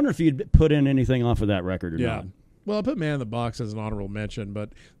 I was wondering if you'd put in anything off of that record or not. Well, I put Man in the Box as an honorable mention,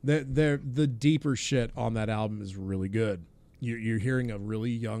 but the deeper shit on that album is really good. You're hearing a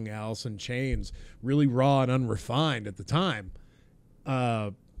really young Alice in Chains, really raw and unrefined at the time,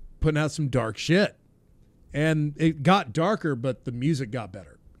 putting out some dark shit. And it got darker, but the music got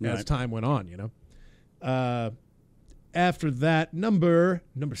better as time went on, After that, number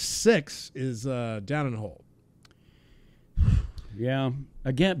 6 is Down in a Hole. Yeah.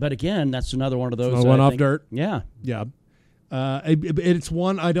 Again, that's another one of those. One off Dirt. Yeah. Yeah. It's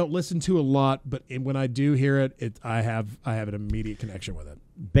one I don't listen to a lot, but when I do hear it, I have an immediate connection with it.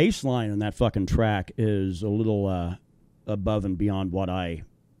 Bass line on that fucking track is a little above and beyond what I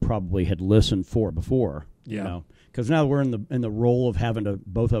probably had listened for before. Yeah. Because now we're in the role of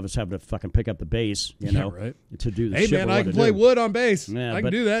both of us having to fucking pick up the bass, right. to do the shit. Hey man, I can play wood on bass. Yeah, I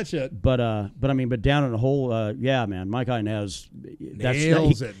can do that shit. But Down in a Hole, yeah, man, Mike Inez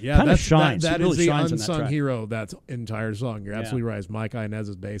nails it. Yeah, kind of shines. That really is the shines unsung hero. That entire song. You're absolutely right. It's Mike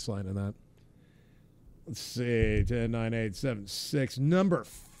Inez's bass line in that. Let's see, 10, 9, 8, 7, 6. Number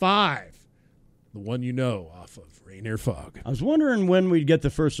 5, the one off of Rain or Fog. I was wondering when we'd get the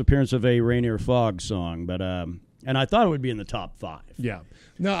first appearance of a Rain or Fog song, but and I thought it would be in the top 5. Yeah.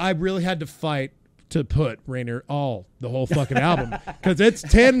 No, I really had to fight to put the whole fucking album. Because it's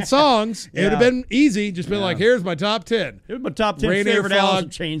 10 songs. It would have been easy. Just been like, here's my top 10. Here's my top 10 Rain favorite Alice in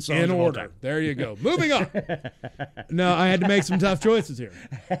Fog Chains songs in order. There you go. Moving on. No, I had to make some tough choices here.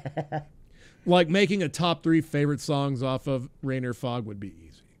 Like making a top 3 favorite songs off of Rain or Fog would be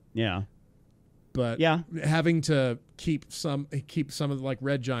easy. Yeah. But having to keep some of like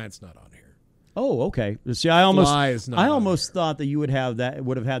Red Giant's not on here. Oh, okay. See, I almost thought that you would have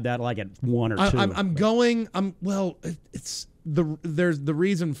had that like at 1 or 2. It's the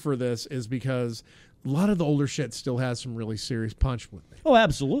reason for this is because a lot of the older shit still has some really serious punch with me. Oh,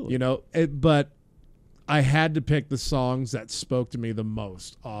 absolutely. But I had to pick the songs that spoke to me the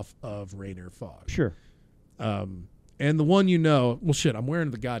most off of Rain or Fog. Sure. And the one I'm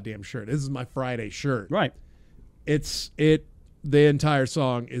wearing the goddamn shirt. This is my Friday shirt. Right. The entire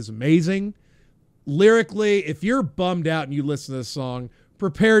song is amazing. Lyrically, if you're bummed out and you listen to this song,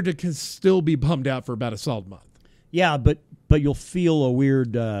 prepare to still be bummed out for about a solid month. Yeah, but you'll feel a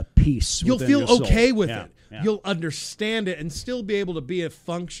weird peace. You'll feel okay with it. Yeah. You'll understand it and still be able to be a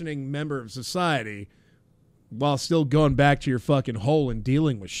functioning member of society while still going back to your fucking hole and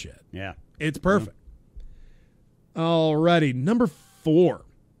dealing with shit. Yeah. It's perfect. Alrighty, number 4.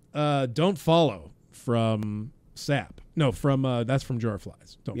 Don't Follow from Sap. No, that's from Jar of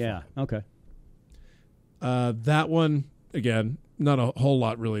Flies. Don't Follow. Okay. That one, again, not a whole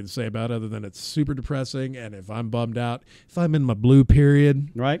lot really to say about it other than it's super depressing, and if I'm bummed out, if I'm in my blue period.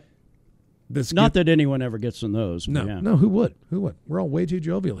 Right. Not that anyone ever gets in those. No, who would? We're all way too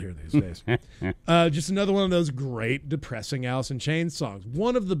jovial here these days. Just another one of those great depressing Alice in Chains songs.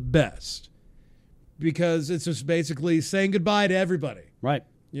 One of the best. Because it's just basically saying goodbye to everybody. Right.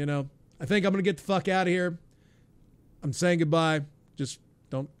 I think I'm going to get the fuck out of here. I'm saying goodbye. Just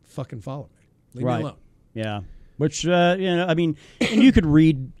don't fucking follow me. Leave me alone. Yeah. Which, and you could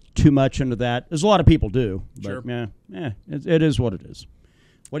read too much into that. There's a lot of people do. But sure. It is what it is.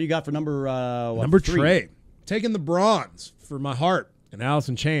 What do you got for number 3? Trey. Taking the bronze for my heart. And Alice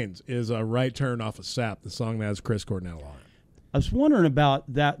in Chains is a Right Turn off of Sap, the song that has Chris Cornell on it. I was wondering about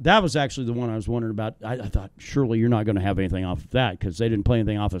that. That was actually the one I was wondering about. I thought, surely you're not going to have anything off of that because they didn't play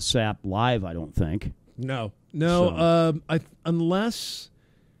anything off of Sap live, I don't think. No. Unless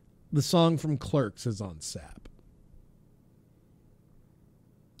the song from Clerks is on Sap.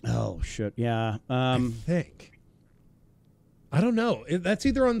 Oh, shit. Yeah. I think. I don't know. That's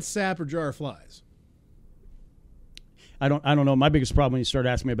either on Sap or Jar of Flies. I don't know. My biggest problem when you start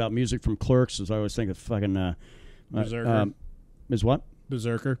asking me about music from Clerks is I always think of fucking... Berserker. Is what?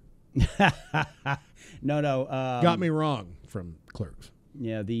 Berserker. No. Got me wrong from Clerks.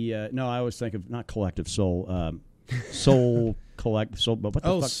 Yeah, no, I always think of not Collective Soul. Soul Collect Soul. But what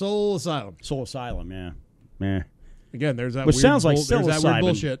the fuck? Soul Asylum. Soul Asylum. Yeah. Again, there's that. Which weird sounds like there's that weird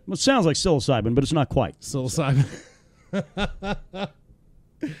bullshit. Well, it sounds like psilocybin, but it's not quite. Psilocybin.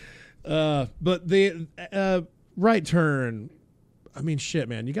 But the Right Turn. I mean, shit,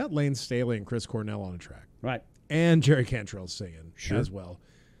 man. You got Lane Staley and Chris Cornell on a track. Right. And Jerry Cantrell singing as well.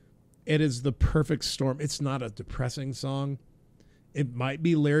 It is the perfect storm. It's not a depressing song. It might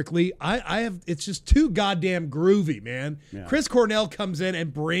be lyrically. It's just too goddamn groovy, man. Yeah. Chris Cornell comes in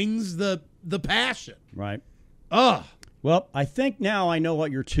and brings the passion. Right. Ugh. Well, I think now I know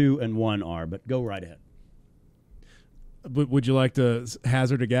what your 2 and 1 are, but go right ahead. Would you like to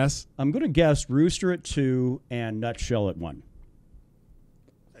hazard a guess? I'm going to guess Rooster at 2 and Nutshell at 1.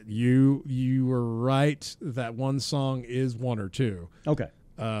 You were right that one song is 1 or 2. Okay.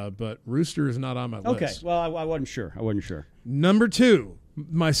 But Rooster is not on my list. Okay. Well, I wasn't sure. Number 2,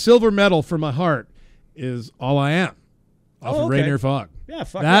 my silver medal for my heart is All I Am off of Rain or Fog. Yeah,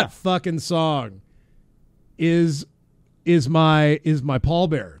 that fucking song is my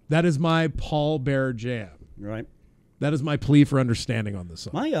pallbearer. That is my pallbearer jam. Right. That is my plea for understanding on this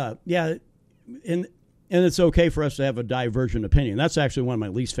song. And it's okay for us to have a divergent opinion. That's actually one of my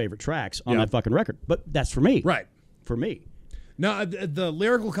least favorite tracks on that fucking record. But that's for me. Right. For me. Now, the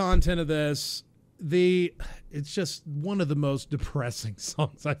lyrical content of this, it's just one of the most depressing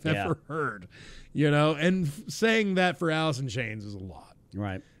songs I've ever heard. And saying that for Alice in Chains is a lot.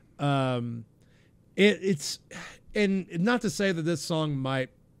 Right. It's and not to say that this song might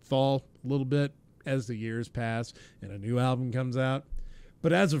fall a little bit as the years pass and a new album comes out,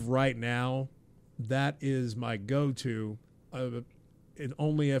 but as of right now, that is my go-to, and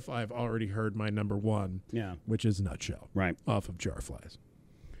only if I've already heard my number 1, which is Nutshell, right, off of Jar of Flies.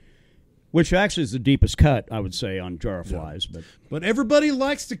 Which actually is the deepest cut, I would say, on Jar of Flies. But everybody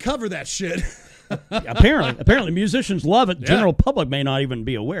likes to cover that shit. Apparently musicians love it. General public may not even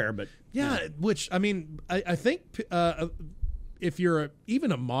be aware, but... Which, I mean, I think if you're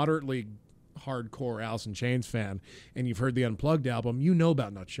even a moderately hardcore Alice in Chains fan and you've heard the Unplugged album, you know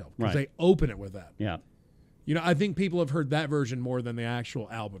about Nutshell because they open it with that. Yeah. I think people have heard that version more than the actual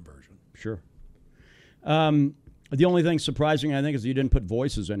album version. Sure. The only thing surprising, I think, is you didn't put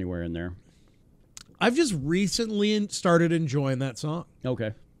voices anywhere in there. I've just recently started enjoying that song.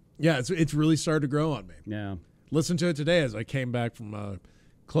 Okay. Yeah, it's really started to grow on me. Yeah. Listened to it today as I came back from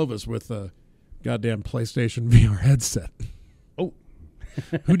Clovis with Goddamn PlayStation VR headset. Oh.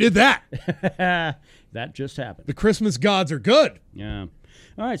 Who did that? That just happened. The Christmas gods are good. Yeah.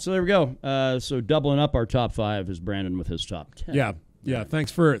 All right, so there we go. So doubling up our top 5 is Brandon with his top 10. Yeah.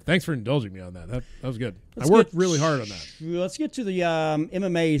 Thanks for indulging me on that. That was good. I worked really hard on that. Let's get to the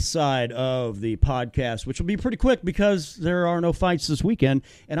MMA side of the podcast, which will be pretty quick because there are no fights this weekend,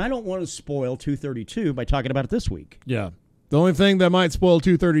 and I don't want to spoil 232 by talking about it this week. Yeah. The only thing that might spoil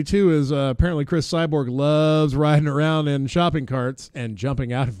 232 is apparently Chris Cyborg loves riding around in shopping carts and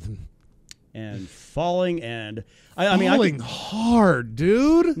jumping out of them. And falling and... falling hard,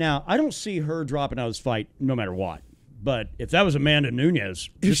 dude. Now, I don't see her dropping out of this fight no matter what. But if that was Amanda Nunes,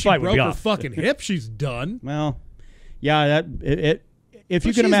 if this she fight would broke be her off. fucking hip, she's done. Well, yeah, if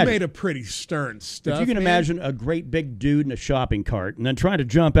you can she's imagine, made a pretty stern stuff. if you can man. imagine a great big dude in a shopping cart and then trying to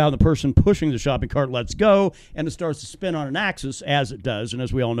jump out, and the person pushing the shopping cart lets go, and it starts to spin on an axis as it does. And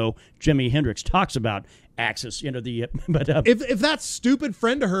as we all know, Jimi Hendrix talks about axis. But if that stupid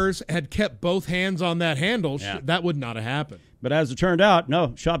friend of hers had kept both hands on that handle, that would not have happened. But as it turned out,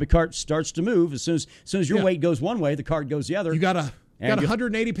 no, shopping cart starts to move. As soon as your weight goes one way, the cart goes the other. You got a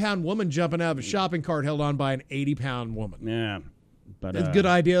 180-pound woman jumping out of a shopping cart held on by an 80-pound woman. Yeah. But it's a good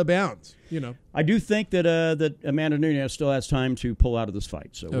idea abounds, I do think that Amanda Nunes still has time to pull out of this fight.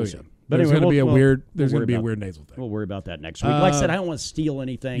 So we'll see. But there's anyway, going to be a weird we'll nasal thing. We'll worry about that next week. Like I said, I don't want to steal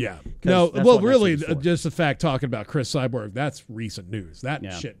anything. Yeah. No, really, just the fact talking about Chris Cyborg, that's recent news. That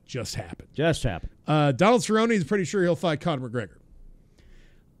shit just happened. Donald Cerrone is pretty sure he'll fight Conor McGregor.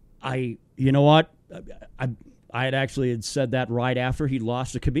 You know what? I had actually said that right after he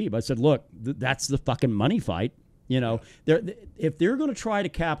lost to Khabib. I said, look, that's the fucking money fight. If they're going to try to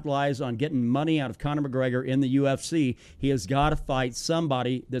capitalize on getting money out of Conor McGregor in the UFC, he has got to fight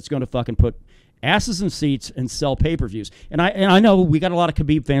somebody that's going to fucking put asses in seats and sell pay-per-views. And I know we got a lot of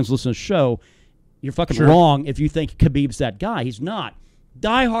Khabib fans listening to the show. You're fucking wrong if you think Khabib's that guy. He's not.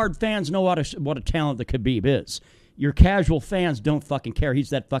 Diehard fans know what a talent the Khabib is. Your casual fans don't fucking care.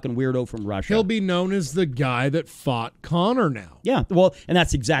 He's that fucking weirdo from Russia. He'll be known as the guy that fought Conor now. Yeah, well, and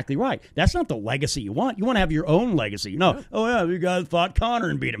that's exactly right. That's not the legacy you want. You want to have your own legacy. No, you guys fought Conor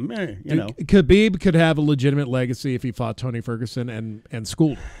and beat him. Khabib could have a legitimate legacy if he fought Tony Ferguson and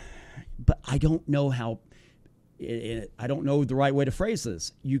schooled him. But I don't know how. I don't know the right way to phrase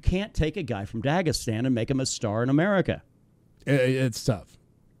this. You can't take a guy from Dagestan and make him a star in America. It's tough.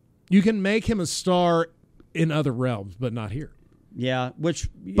 You can make him a star in other realms, but not here. Yeah,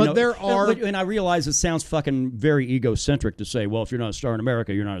 there are... And I realize it sounds fucking very egocentric to say, well, if you're not a star in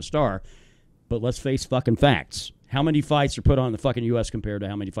America, you're not a star. But let's face fucking facts. How many fights are put on in the fucking U.S. compared to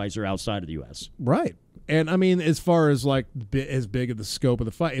how many fights are outside of the U.S.? Right. And, I mean, as far as, like, as big of the scope of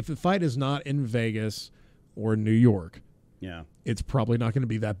the fight, if the fight is not in Vegas or New York, it's probably not going to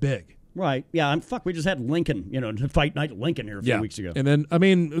be that big. Right. Yeah. We just had Lincoln, Fight Night Lincoln here a few weeks ago. And then, I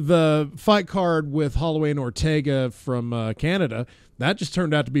mean, the fight card with Holloway and Ortega from Canada, that just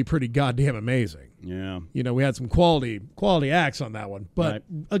turned out to be pretty goddamn amazing. Yeah. We had some quality acts on that one. But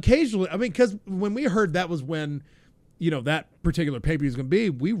occasionally, I mean, because when we heard that was when, that particular pay-per-view was going to be,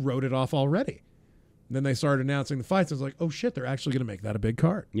 we wrote it off already. And then they started announcing the fights. I was like, oh, shit, they're actually going to make that a big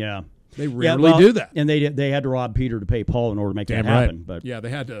card. Yeah. They rarely do that. And they had to rob Peter to pay Paul in order to make that happen. Right. But yeah, they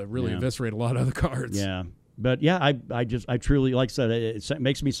had to really eviscerate a lot of other cards. Yeah. But yeah, I truly, like I said, it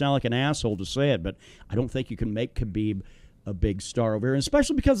makes me sound like an asshole to say it, but I don't think you can make Khabib a big star over here, and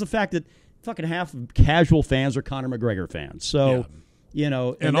especially because of the fact that fucking half of casual fans are Conor McGregor fans. So,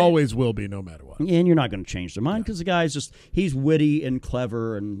 and always will be no matter what. And you're not going to change their mind because the guy's he's witty and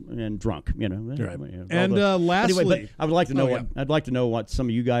clever and drunk, Right. And lastly, anyway, I would like to know I'd like to know what some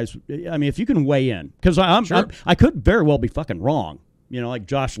of you guys. I mean, if you can weigh in, because I could very well be fucking wrong. Like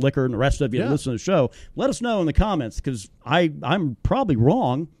Josh Licker and the rest of you that listen to the show. Let us know in the comments because I'm probably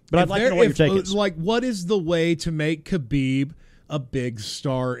wrong, but I'd like to know what your take is. Like, what is the way to make Khabib a big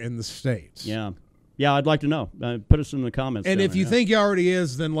star in the States? Yeah. Yeah, I'd like to know. Put us in the comments. And if you think he already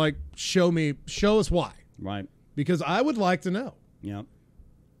is, then show us why. Right. Because I would like to know. Yeah.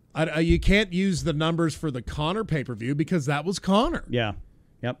 You can't use the numbers for the Conor pay-per-view because that was Conor. Yeah.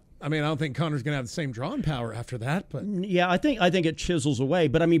 Yep. I mean, I don't think Conor's going to have the same drawing power after that. But yeah, I think it chisels away.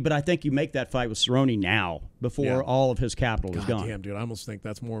 But I think you make that fight with Cerrone now before all of his capital is gone. Damn, dude, I almost think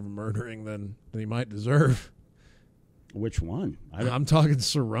that's more of a murdering than he might deserve. Which one? I'm talking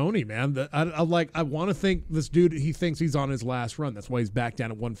Cerrone, man. I want to think this dude, he thinks he's on his last run. That's why he's back down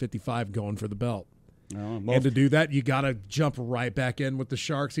at 155 going for the belt. And to do that, you got to jump right back in with the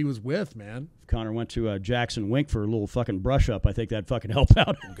sharks he was with, man. If Connor went to Jackson Wink for a little fucking brush up, I think that'd fucking help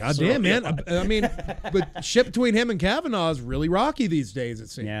out. God damn, man. I mean, but shit between him and Kavanaugh is really rocky these days, it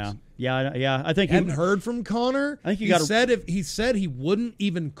seems. Yeah. I think hadn't heard from Connor. I think he said he wouldn't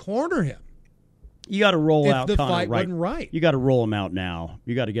even corner him. You got to roll out the Connor fight wasn't right. You got to roll him out now.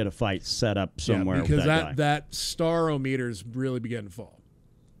 You got to get a fight set up somewhere. Because with that star-o-meter's really beginning to fall.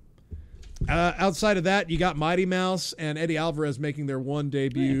 Outside of that, you got Mighty Mouse and Eddie Alvarez making their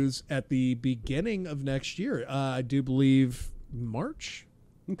debuts at the beginning of next year. I do believe March.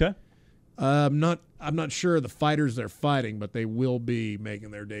 Okay. I'm not sure the fighters they're fighting, but they will be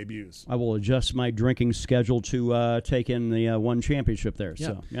making their debuts. I will adjust my drinking schedule to take in the one championship there. Yeah.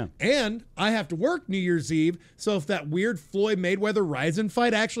 So, yeah. And I have to work New Year's Eve, so if that weird Floyd Mayweather-Ryzen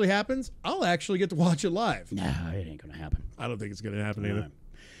fight actually happens, I'll actually get to watch it live. No, it ain't going to happen. I don't think it's going to happen either.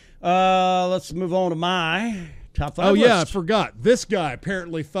 Let's move on to my top 5 list. Yeah, I forgot. This guy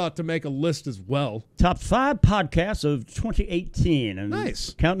apparently thought to make a list as well. Top 5 podcasts of 2018. And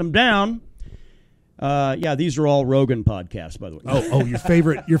nice. Counting them down. These are all Rogan podcasts, by the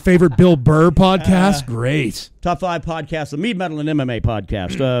way. Your favorite Bill Burr podcast? Great. Top 5 podcasts, the Mead, Metal, and MMA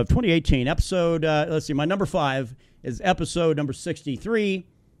podcast of 2018. Episode, let's see, my number 5 is episode number 63,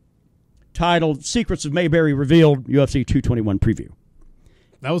 titled Secrets of Mayberry Revealed, UFC 221 Preview.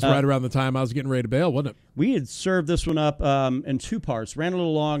 That was right around the time I was getting ready to bail, wasn't it? We had served this one up in 2 parts. Ran a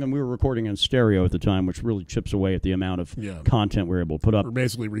little long, and we were recording in stereo at the time, which really chips away at the amount of content we're able to put up. We're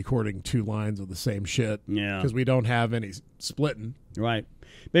basically recording 2 lines of the same shit. Yeah. Because we don't have any splitting. Right.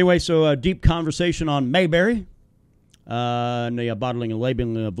 But anyway, so a deep conversation on Mayberry, and the bottling and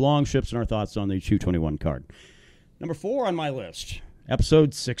labeling of long ships, and our thoughts on the 221 card. Number 4 on my list,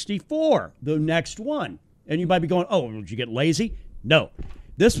 episode 64, the next one. And you might be going, oh, did you get lazy? No.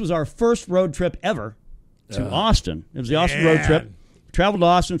 This was our first road trip ever to Austin. It was the Austin road trip. Traveled to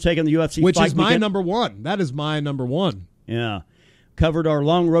Austin, taking the UFC Which fight is my weekend. number 1. That is my number 1. Yeah. Covered our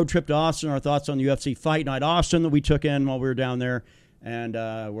long road trip to Austin, our thoughts on the UFC Fight Night Austin that we took in while we were down there, and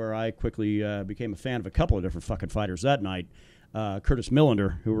where I quickly became a fan of a couple of different fucking fighters that night. Curtis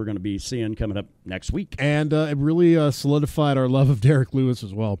Millender, who we're going to be seeing coming up next week. And it really solidified our love of Derek Lewis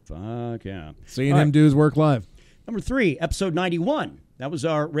as well. Fuck yeah. Seeing him do his work live. Number 3, episode 91. That was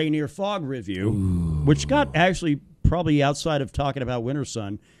our Rainier Fog review, which got actually probably outside of talking about Winter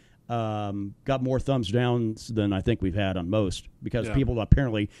Sun, got more thumbs down than I think we've had on most because people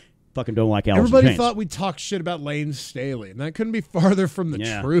apparently fucking don't like Allison Everybody James. thought we talked shit about Lane Staley, and that couldn't be farther from the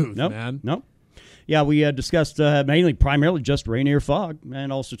truth, man. Nope. Yeah, we discussed primarily just Rainier Fog,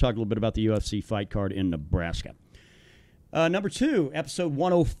 and also talked a little bit about the UFC fight card in Nebraska. Number 2, episode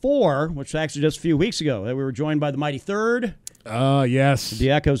 104, which actually just a few weeks ago, we were joined by the Mighty Third. Yes.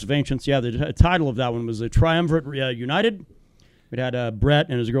 The Echoes of Ancients. Yeah, the title of that one was The Triumvirate United. We'd had Brett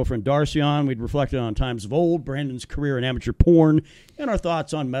and his girlfriend Darcy on. We'd reflected on times of old, Brandon's career in amateur porn, and our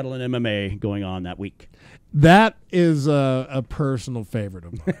thoughts on metal and MMA going on that week. That is a personal favorite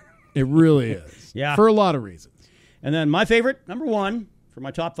of mine. It really is. Yeah. For a lot of reasons. And then my favorite, number 1, for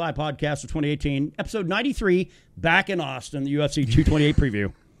my top 5 podcasts of 2018, episode 93, back in Austin, the UFC 228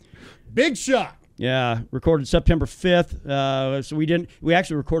 preview. Big shot. Yeah, recorded September 5th. So we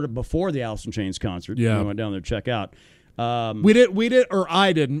actually recorded before the Alice in Chains concert. Yeah. We went down there to check out. We did, or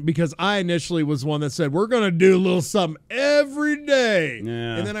I didn't, because I initially was one that said, we're going to do a little something every day.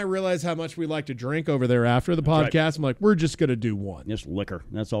 Yeah. And then I realized how much we like to drink over there after the podcast. Right. I'm like, we're just going to do one. Just liquor.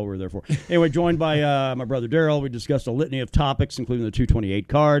 That's all we're there for. Anyway, joined by my brother Darryl, we discussed a litany of topics, including the 228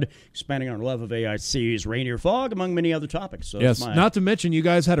 card, expanding on our love of AIC's Rainier Fog, among many other topics. So yes, not to mention you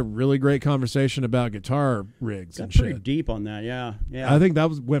guys had a really great conversation about guitar rigs and pretty shit. Deep on that, yeah. I think that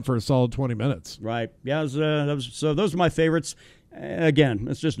went for a solid 20 minutes. Right. Yeah, so those are my favorites. Again,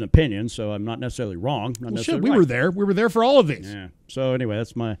 it's just an opinion, so I'm not necessarily wrong. We were there. We were there for all of these. Yeah. So anyway,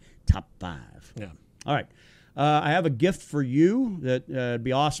 that's my top 5. Yeah. All right. I have a gift for you that would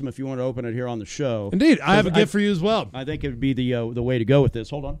be awesome if you want to open it here on the show. Indeed. I have a gift for you as well. I think it would be the way to go with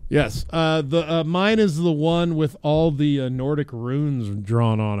this. Hold on. Yes. Mine is the one with all the Nordic runes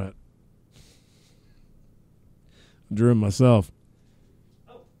drawn on it. I drew them myself.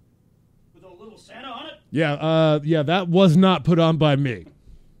 Yeah, that was not put on by me.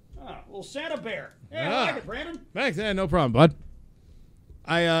 Little Santa bear. Hey, I like it, Brandon. Thanks. Yeah, no problem, bud.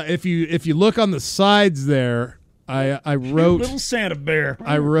 If you look on the sides there, I wrote little Santa bear.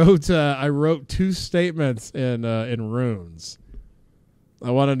 I wrote 2 statements in runes.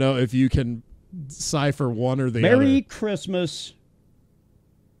 I want to know if you can cipher one or the other. Merry Christmas.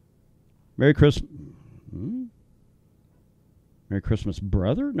 Merry Christmas. Merry Christmas,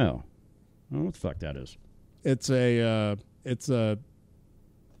 brother? No. I don't know what the fuck that is. It's a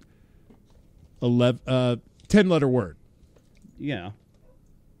 10-letter word. Yeah.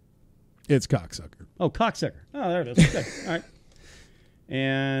 It's cocksucker. Oh, cocksucker. Oh, there it is. Okay. All right.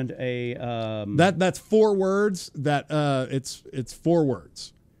 And a that's 4 words. That it's 4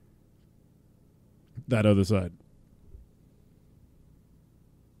 words. That other side.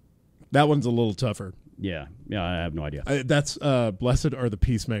 That one's a little tougher. Yeah, I have no idea. That's blessed are the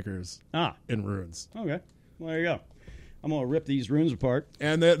peacemakers. In runes. Okay. Well, there you go. I'm gonna rip these runes apart.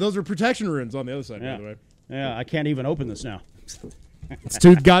 And those are protection runes on the other side, by the way. Yeah, I can't even open this now. It's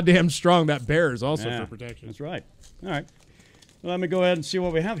too goddamn strong. That bear is also for protection. That's right. All right. Well, let me go ahead and see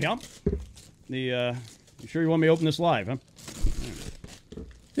what we have here. You sure you want me to open this live, huh?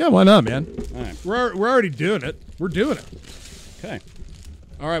 Yeah, why not, man? All right. We're already doing it. We're doing it. Okay.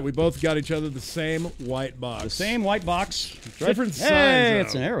 All right, we both got each other the same white box. The same white box. Right. Different size. Hey,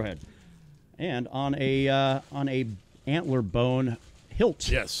 it's an arrowhead. And on a antler bone hilt.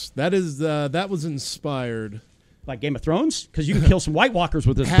 Yes, that was inspired by Game of Thrones, because you can kill some White Walkers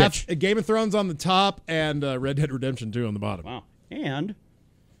with this bitch. A Game of Thrones on the top and Red Dead Redemption 2 on the bottom. Wow. And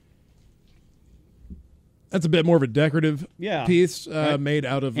that's a bit more of a decorative piece made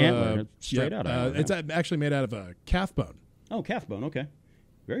out of antler. Straight out of it's actually made out of a calf bone. Oh, calf bone. Okay.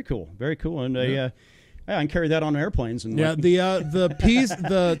 Very cool. Very cool. And I can carry that on airplanes. And the piece,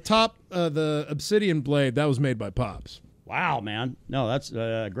 the top, the obsidian blade, that was made by Pops. Wow, man. No, that's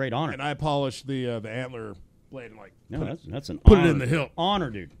a great honor. And I polished the antler blade and that's an put honor. it in the hilt. Honor,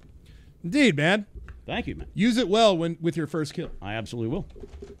 dude. Indeed, man. Thank you, man. Use it well with your first kill. I absolutely will.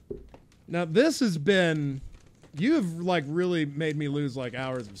 Now this has been. You have really made me lose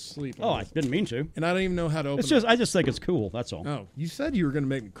hours of sleep. Oh, I didn't mean to. And I don't even know how to open it. I just think it's cool. That's all. Oh, you said you were going to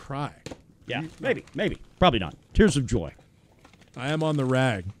make me cry. Yeah, maybe. Probably not. Tears of joy. I am on the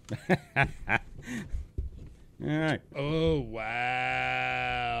rag. All right. Oh,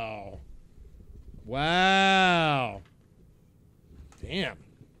 wow. Wow. Damn.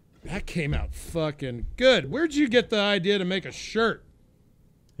 That came out fucking good. Where'd you get the idea to make a shirt?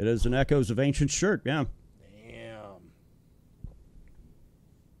 It is an Echoes of Ancient shirt, yeah.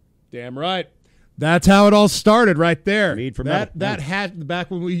 Damn right. That's how it all started right there. Mead for metal. That hat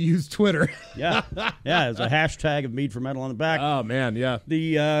back when we used Twitter. Yeah. Yeah, there's a hashtag of Mead for metal on the back. Oh, man, yeah.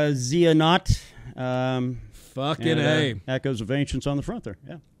 The Xehanot. Fucking A. Echoes of Ancients on the front there,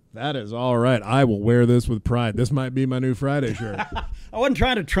 yeah. That is all right. I will wear this with pride. This might be my new Friday shirt. I wasn't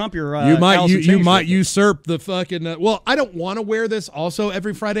trying to trump your you might usurp the fucking well, I don't want to wear this also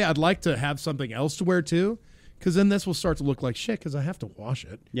every Friday. I'd like to have something else to wear too. Because then this will start to look like shit because I have to wash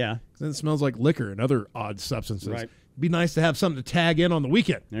it. Yeah. Then it smells like liquor and other odd substances. Right. It'd be nice to have something to tag in on the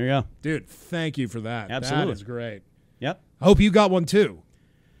weekend. There you go. Dude, thank you for that. Absolutely. That is great. Yep. I hope you got one too.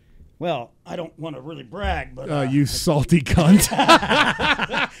 Well, I don't want to really brag, but... you salty cunt.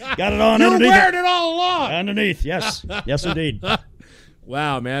 Got it on underneath. You wearing it all along. Underneath, yes. Yes, indeed.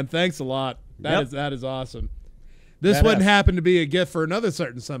 Wow, man. Thanks a lot. That is awesome. This wouldn't happen to be a gift for another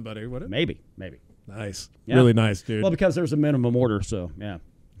certain somebody, would it? Maybe. Nice. Yeah. Really nice, dude. Well, because there's a minimum order, so yeah.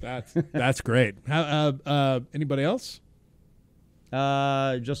 That's great. How anybody else?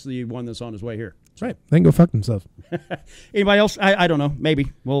 Just the one that's on his way here. That's right. They can go fuck themselves. Anybody else? I don't know.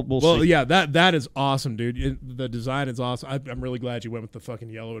 Maybe. We'll see. Well, yeah, that is awesome, dude. The design is awesome. I'm really glad you went with the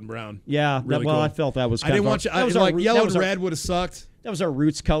fucking yellow and brown. Yeah. Really cool. cool. I felt that was I didn't want you. Yellow and red would have sucked. That was our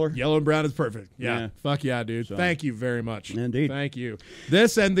roots color. Yellow and brown is perfect. Yeah. Fuck yeah, dude. So, thank you very much. Indeed. Thank you.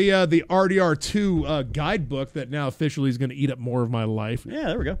 This and the RDR2 guidebook that now officially is going to eat up more of my life. Yeah,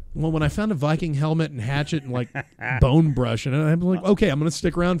 there we go. Well, when I found a Viking helmet and hatchet and bone brush, and I'm like, okay, I'm going to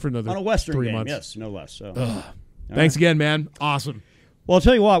stick around for another on a Western 3 game, months. yes, no less. So. Thanks again, man. Awesome. Well, I'll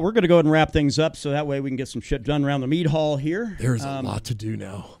tell you what, we're going to go ahead and wrap things up so that way we can get some shit done around the Mead Hall here. There's a lot to do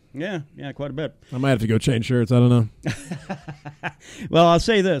now. Yeah, quite a bit. I might have to go change shirts. I don't know. Well, I'll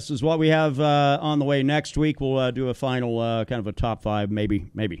say this is what we have on the way next week. We'll do a final kind of a top 5, maybe,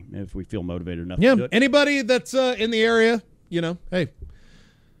 if we feel motivated enough to do it. Anybody that's in the area, hey.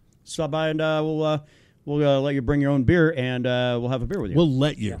 Stop by and we'll let you bring your own beer and we'll have a beer with you. We'll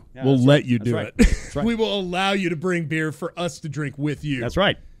let you. Yeah, we'll let you do right. it. That's right. We will allow you to bring beer for us to drink with you. That's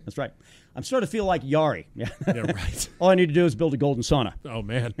right. I'm starting to feel like Yari. Yeah, right. All I need to do is build a golden sauna. Oh,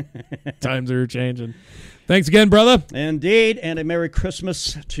 man. Times are changing. Thanks again, brother. Indeed. And a Merry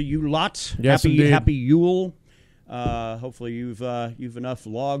Christmas to you lot. Yes, indeed. Happy Yule. Hopefully you've enough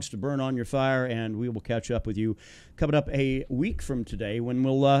logs to burn on your fire, and we will catch up with you coming up a week from today when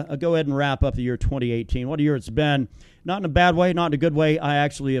we'll go ahead and wrap up the year 2018. What a year it's been. Not in a bad way, not in a good way. I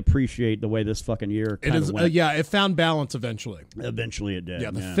actually appreciate the way this fucking year kind of went. It found balance eventually. Eventually it did.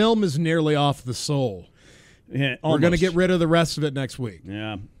 Yeah, the film is nearly off the soul. Yeah, we're going to get rid of the rest of it next week.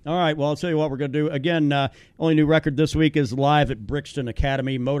 Yeah. All right. Well, I'll tell you what we're going to do. Again, only new record this week is live at Brixton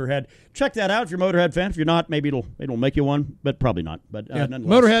Academy, Motorhead. Check that out if you're a Motorhead fan. If you're not, maybe it'll make you one, but probably not. But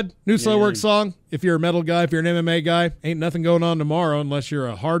Motorhead, new slow work song. If you're a metal guy, if you're an MMA guy, ain't nothing going on tomorrow unless you're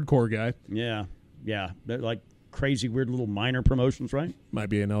a hardcore guy. Yeah. Yeah. They're like crazy, weird little minor promotions, right? Might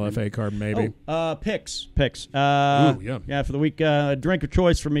be an LFA card, maybe. Picks. Ooh, yeah. Yeah, for the week, drink of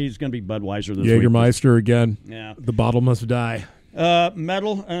choice for me is going to be Budweiser this week. Jägermeister again. Yeah. The bottle must die.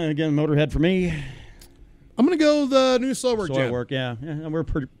 Metal, again, Motorhead for me. I'm going to go the new slow work. Slow work, yeah. We're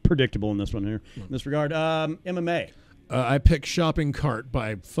predictable in this one here. In this regard, MMA. I pick Shopping Cart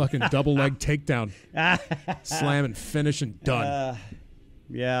by fucking double leg takedown. Slam and finish and done.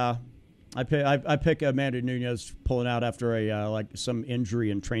 Yeah. I pick Amanda Nunes pulling out after a some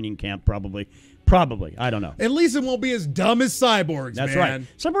injury in training camp, probably. I don't know. At least it won't be as dumb as Cyborg's. That's man. right.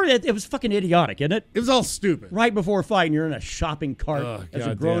 Cyborg, it was fucking idiotic, isn't it? It was all stupid. Right before a fight, and you're in a shopping cart as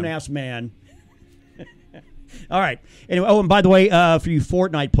a grown ass man. All right. Anyway, and by the way, for you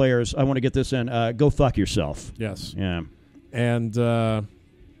Fortnite players, I want to get this in. Go fuck yourself. Yes. Yeah. And God,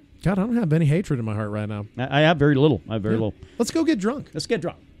 I don't have any hatred in my heart right now. I have very little. Little. Let's go get drunk. Let's get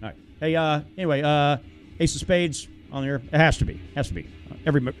drunk. All right. Hey, anyway, Ace of Spades on there. It has to be.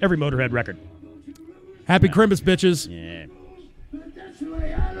 Every Motorhead record. Happy Chrimbus, bitches. Yeah. That's the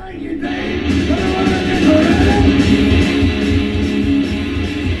way I like it, babe.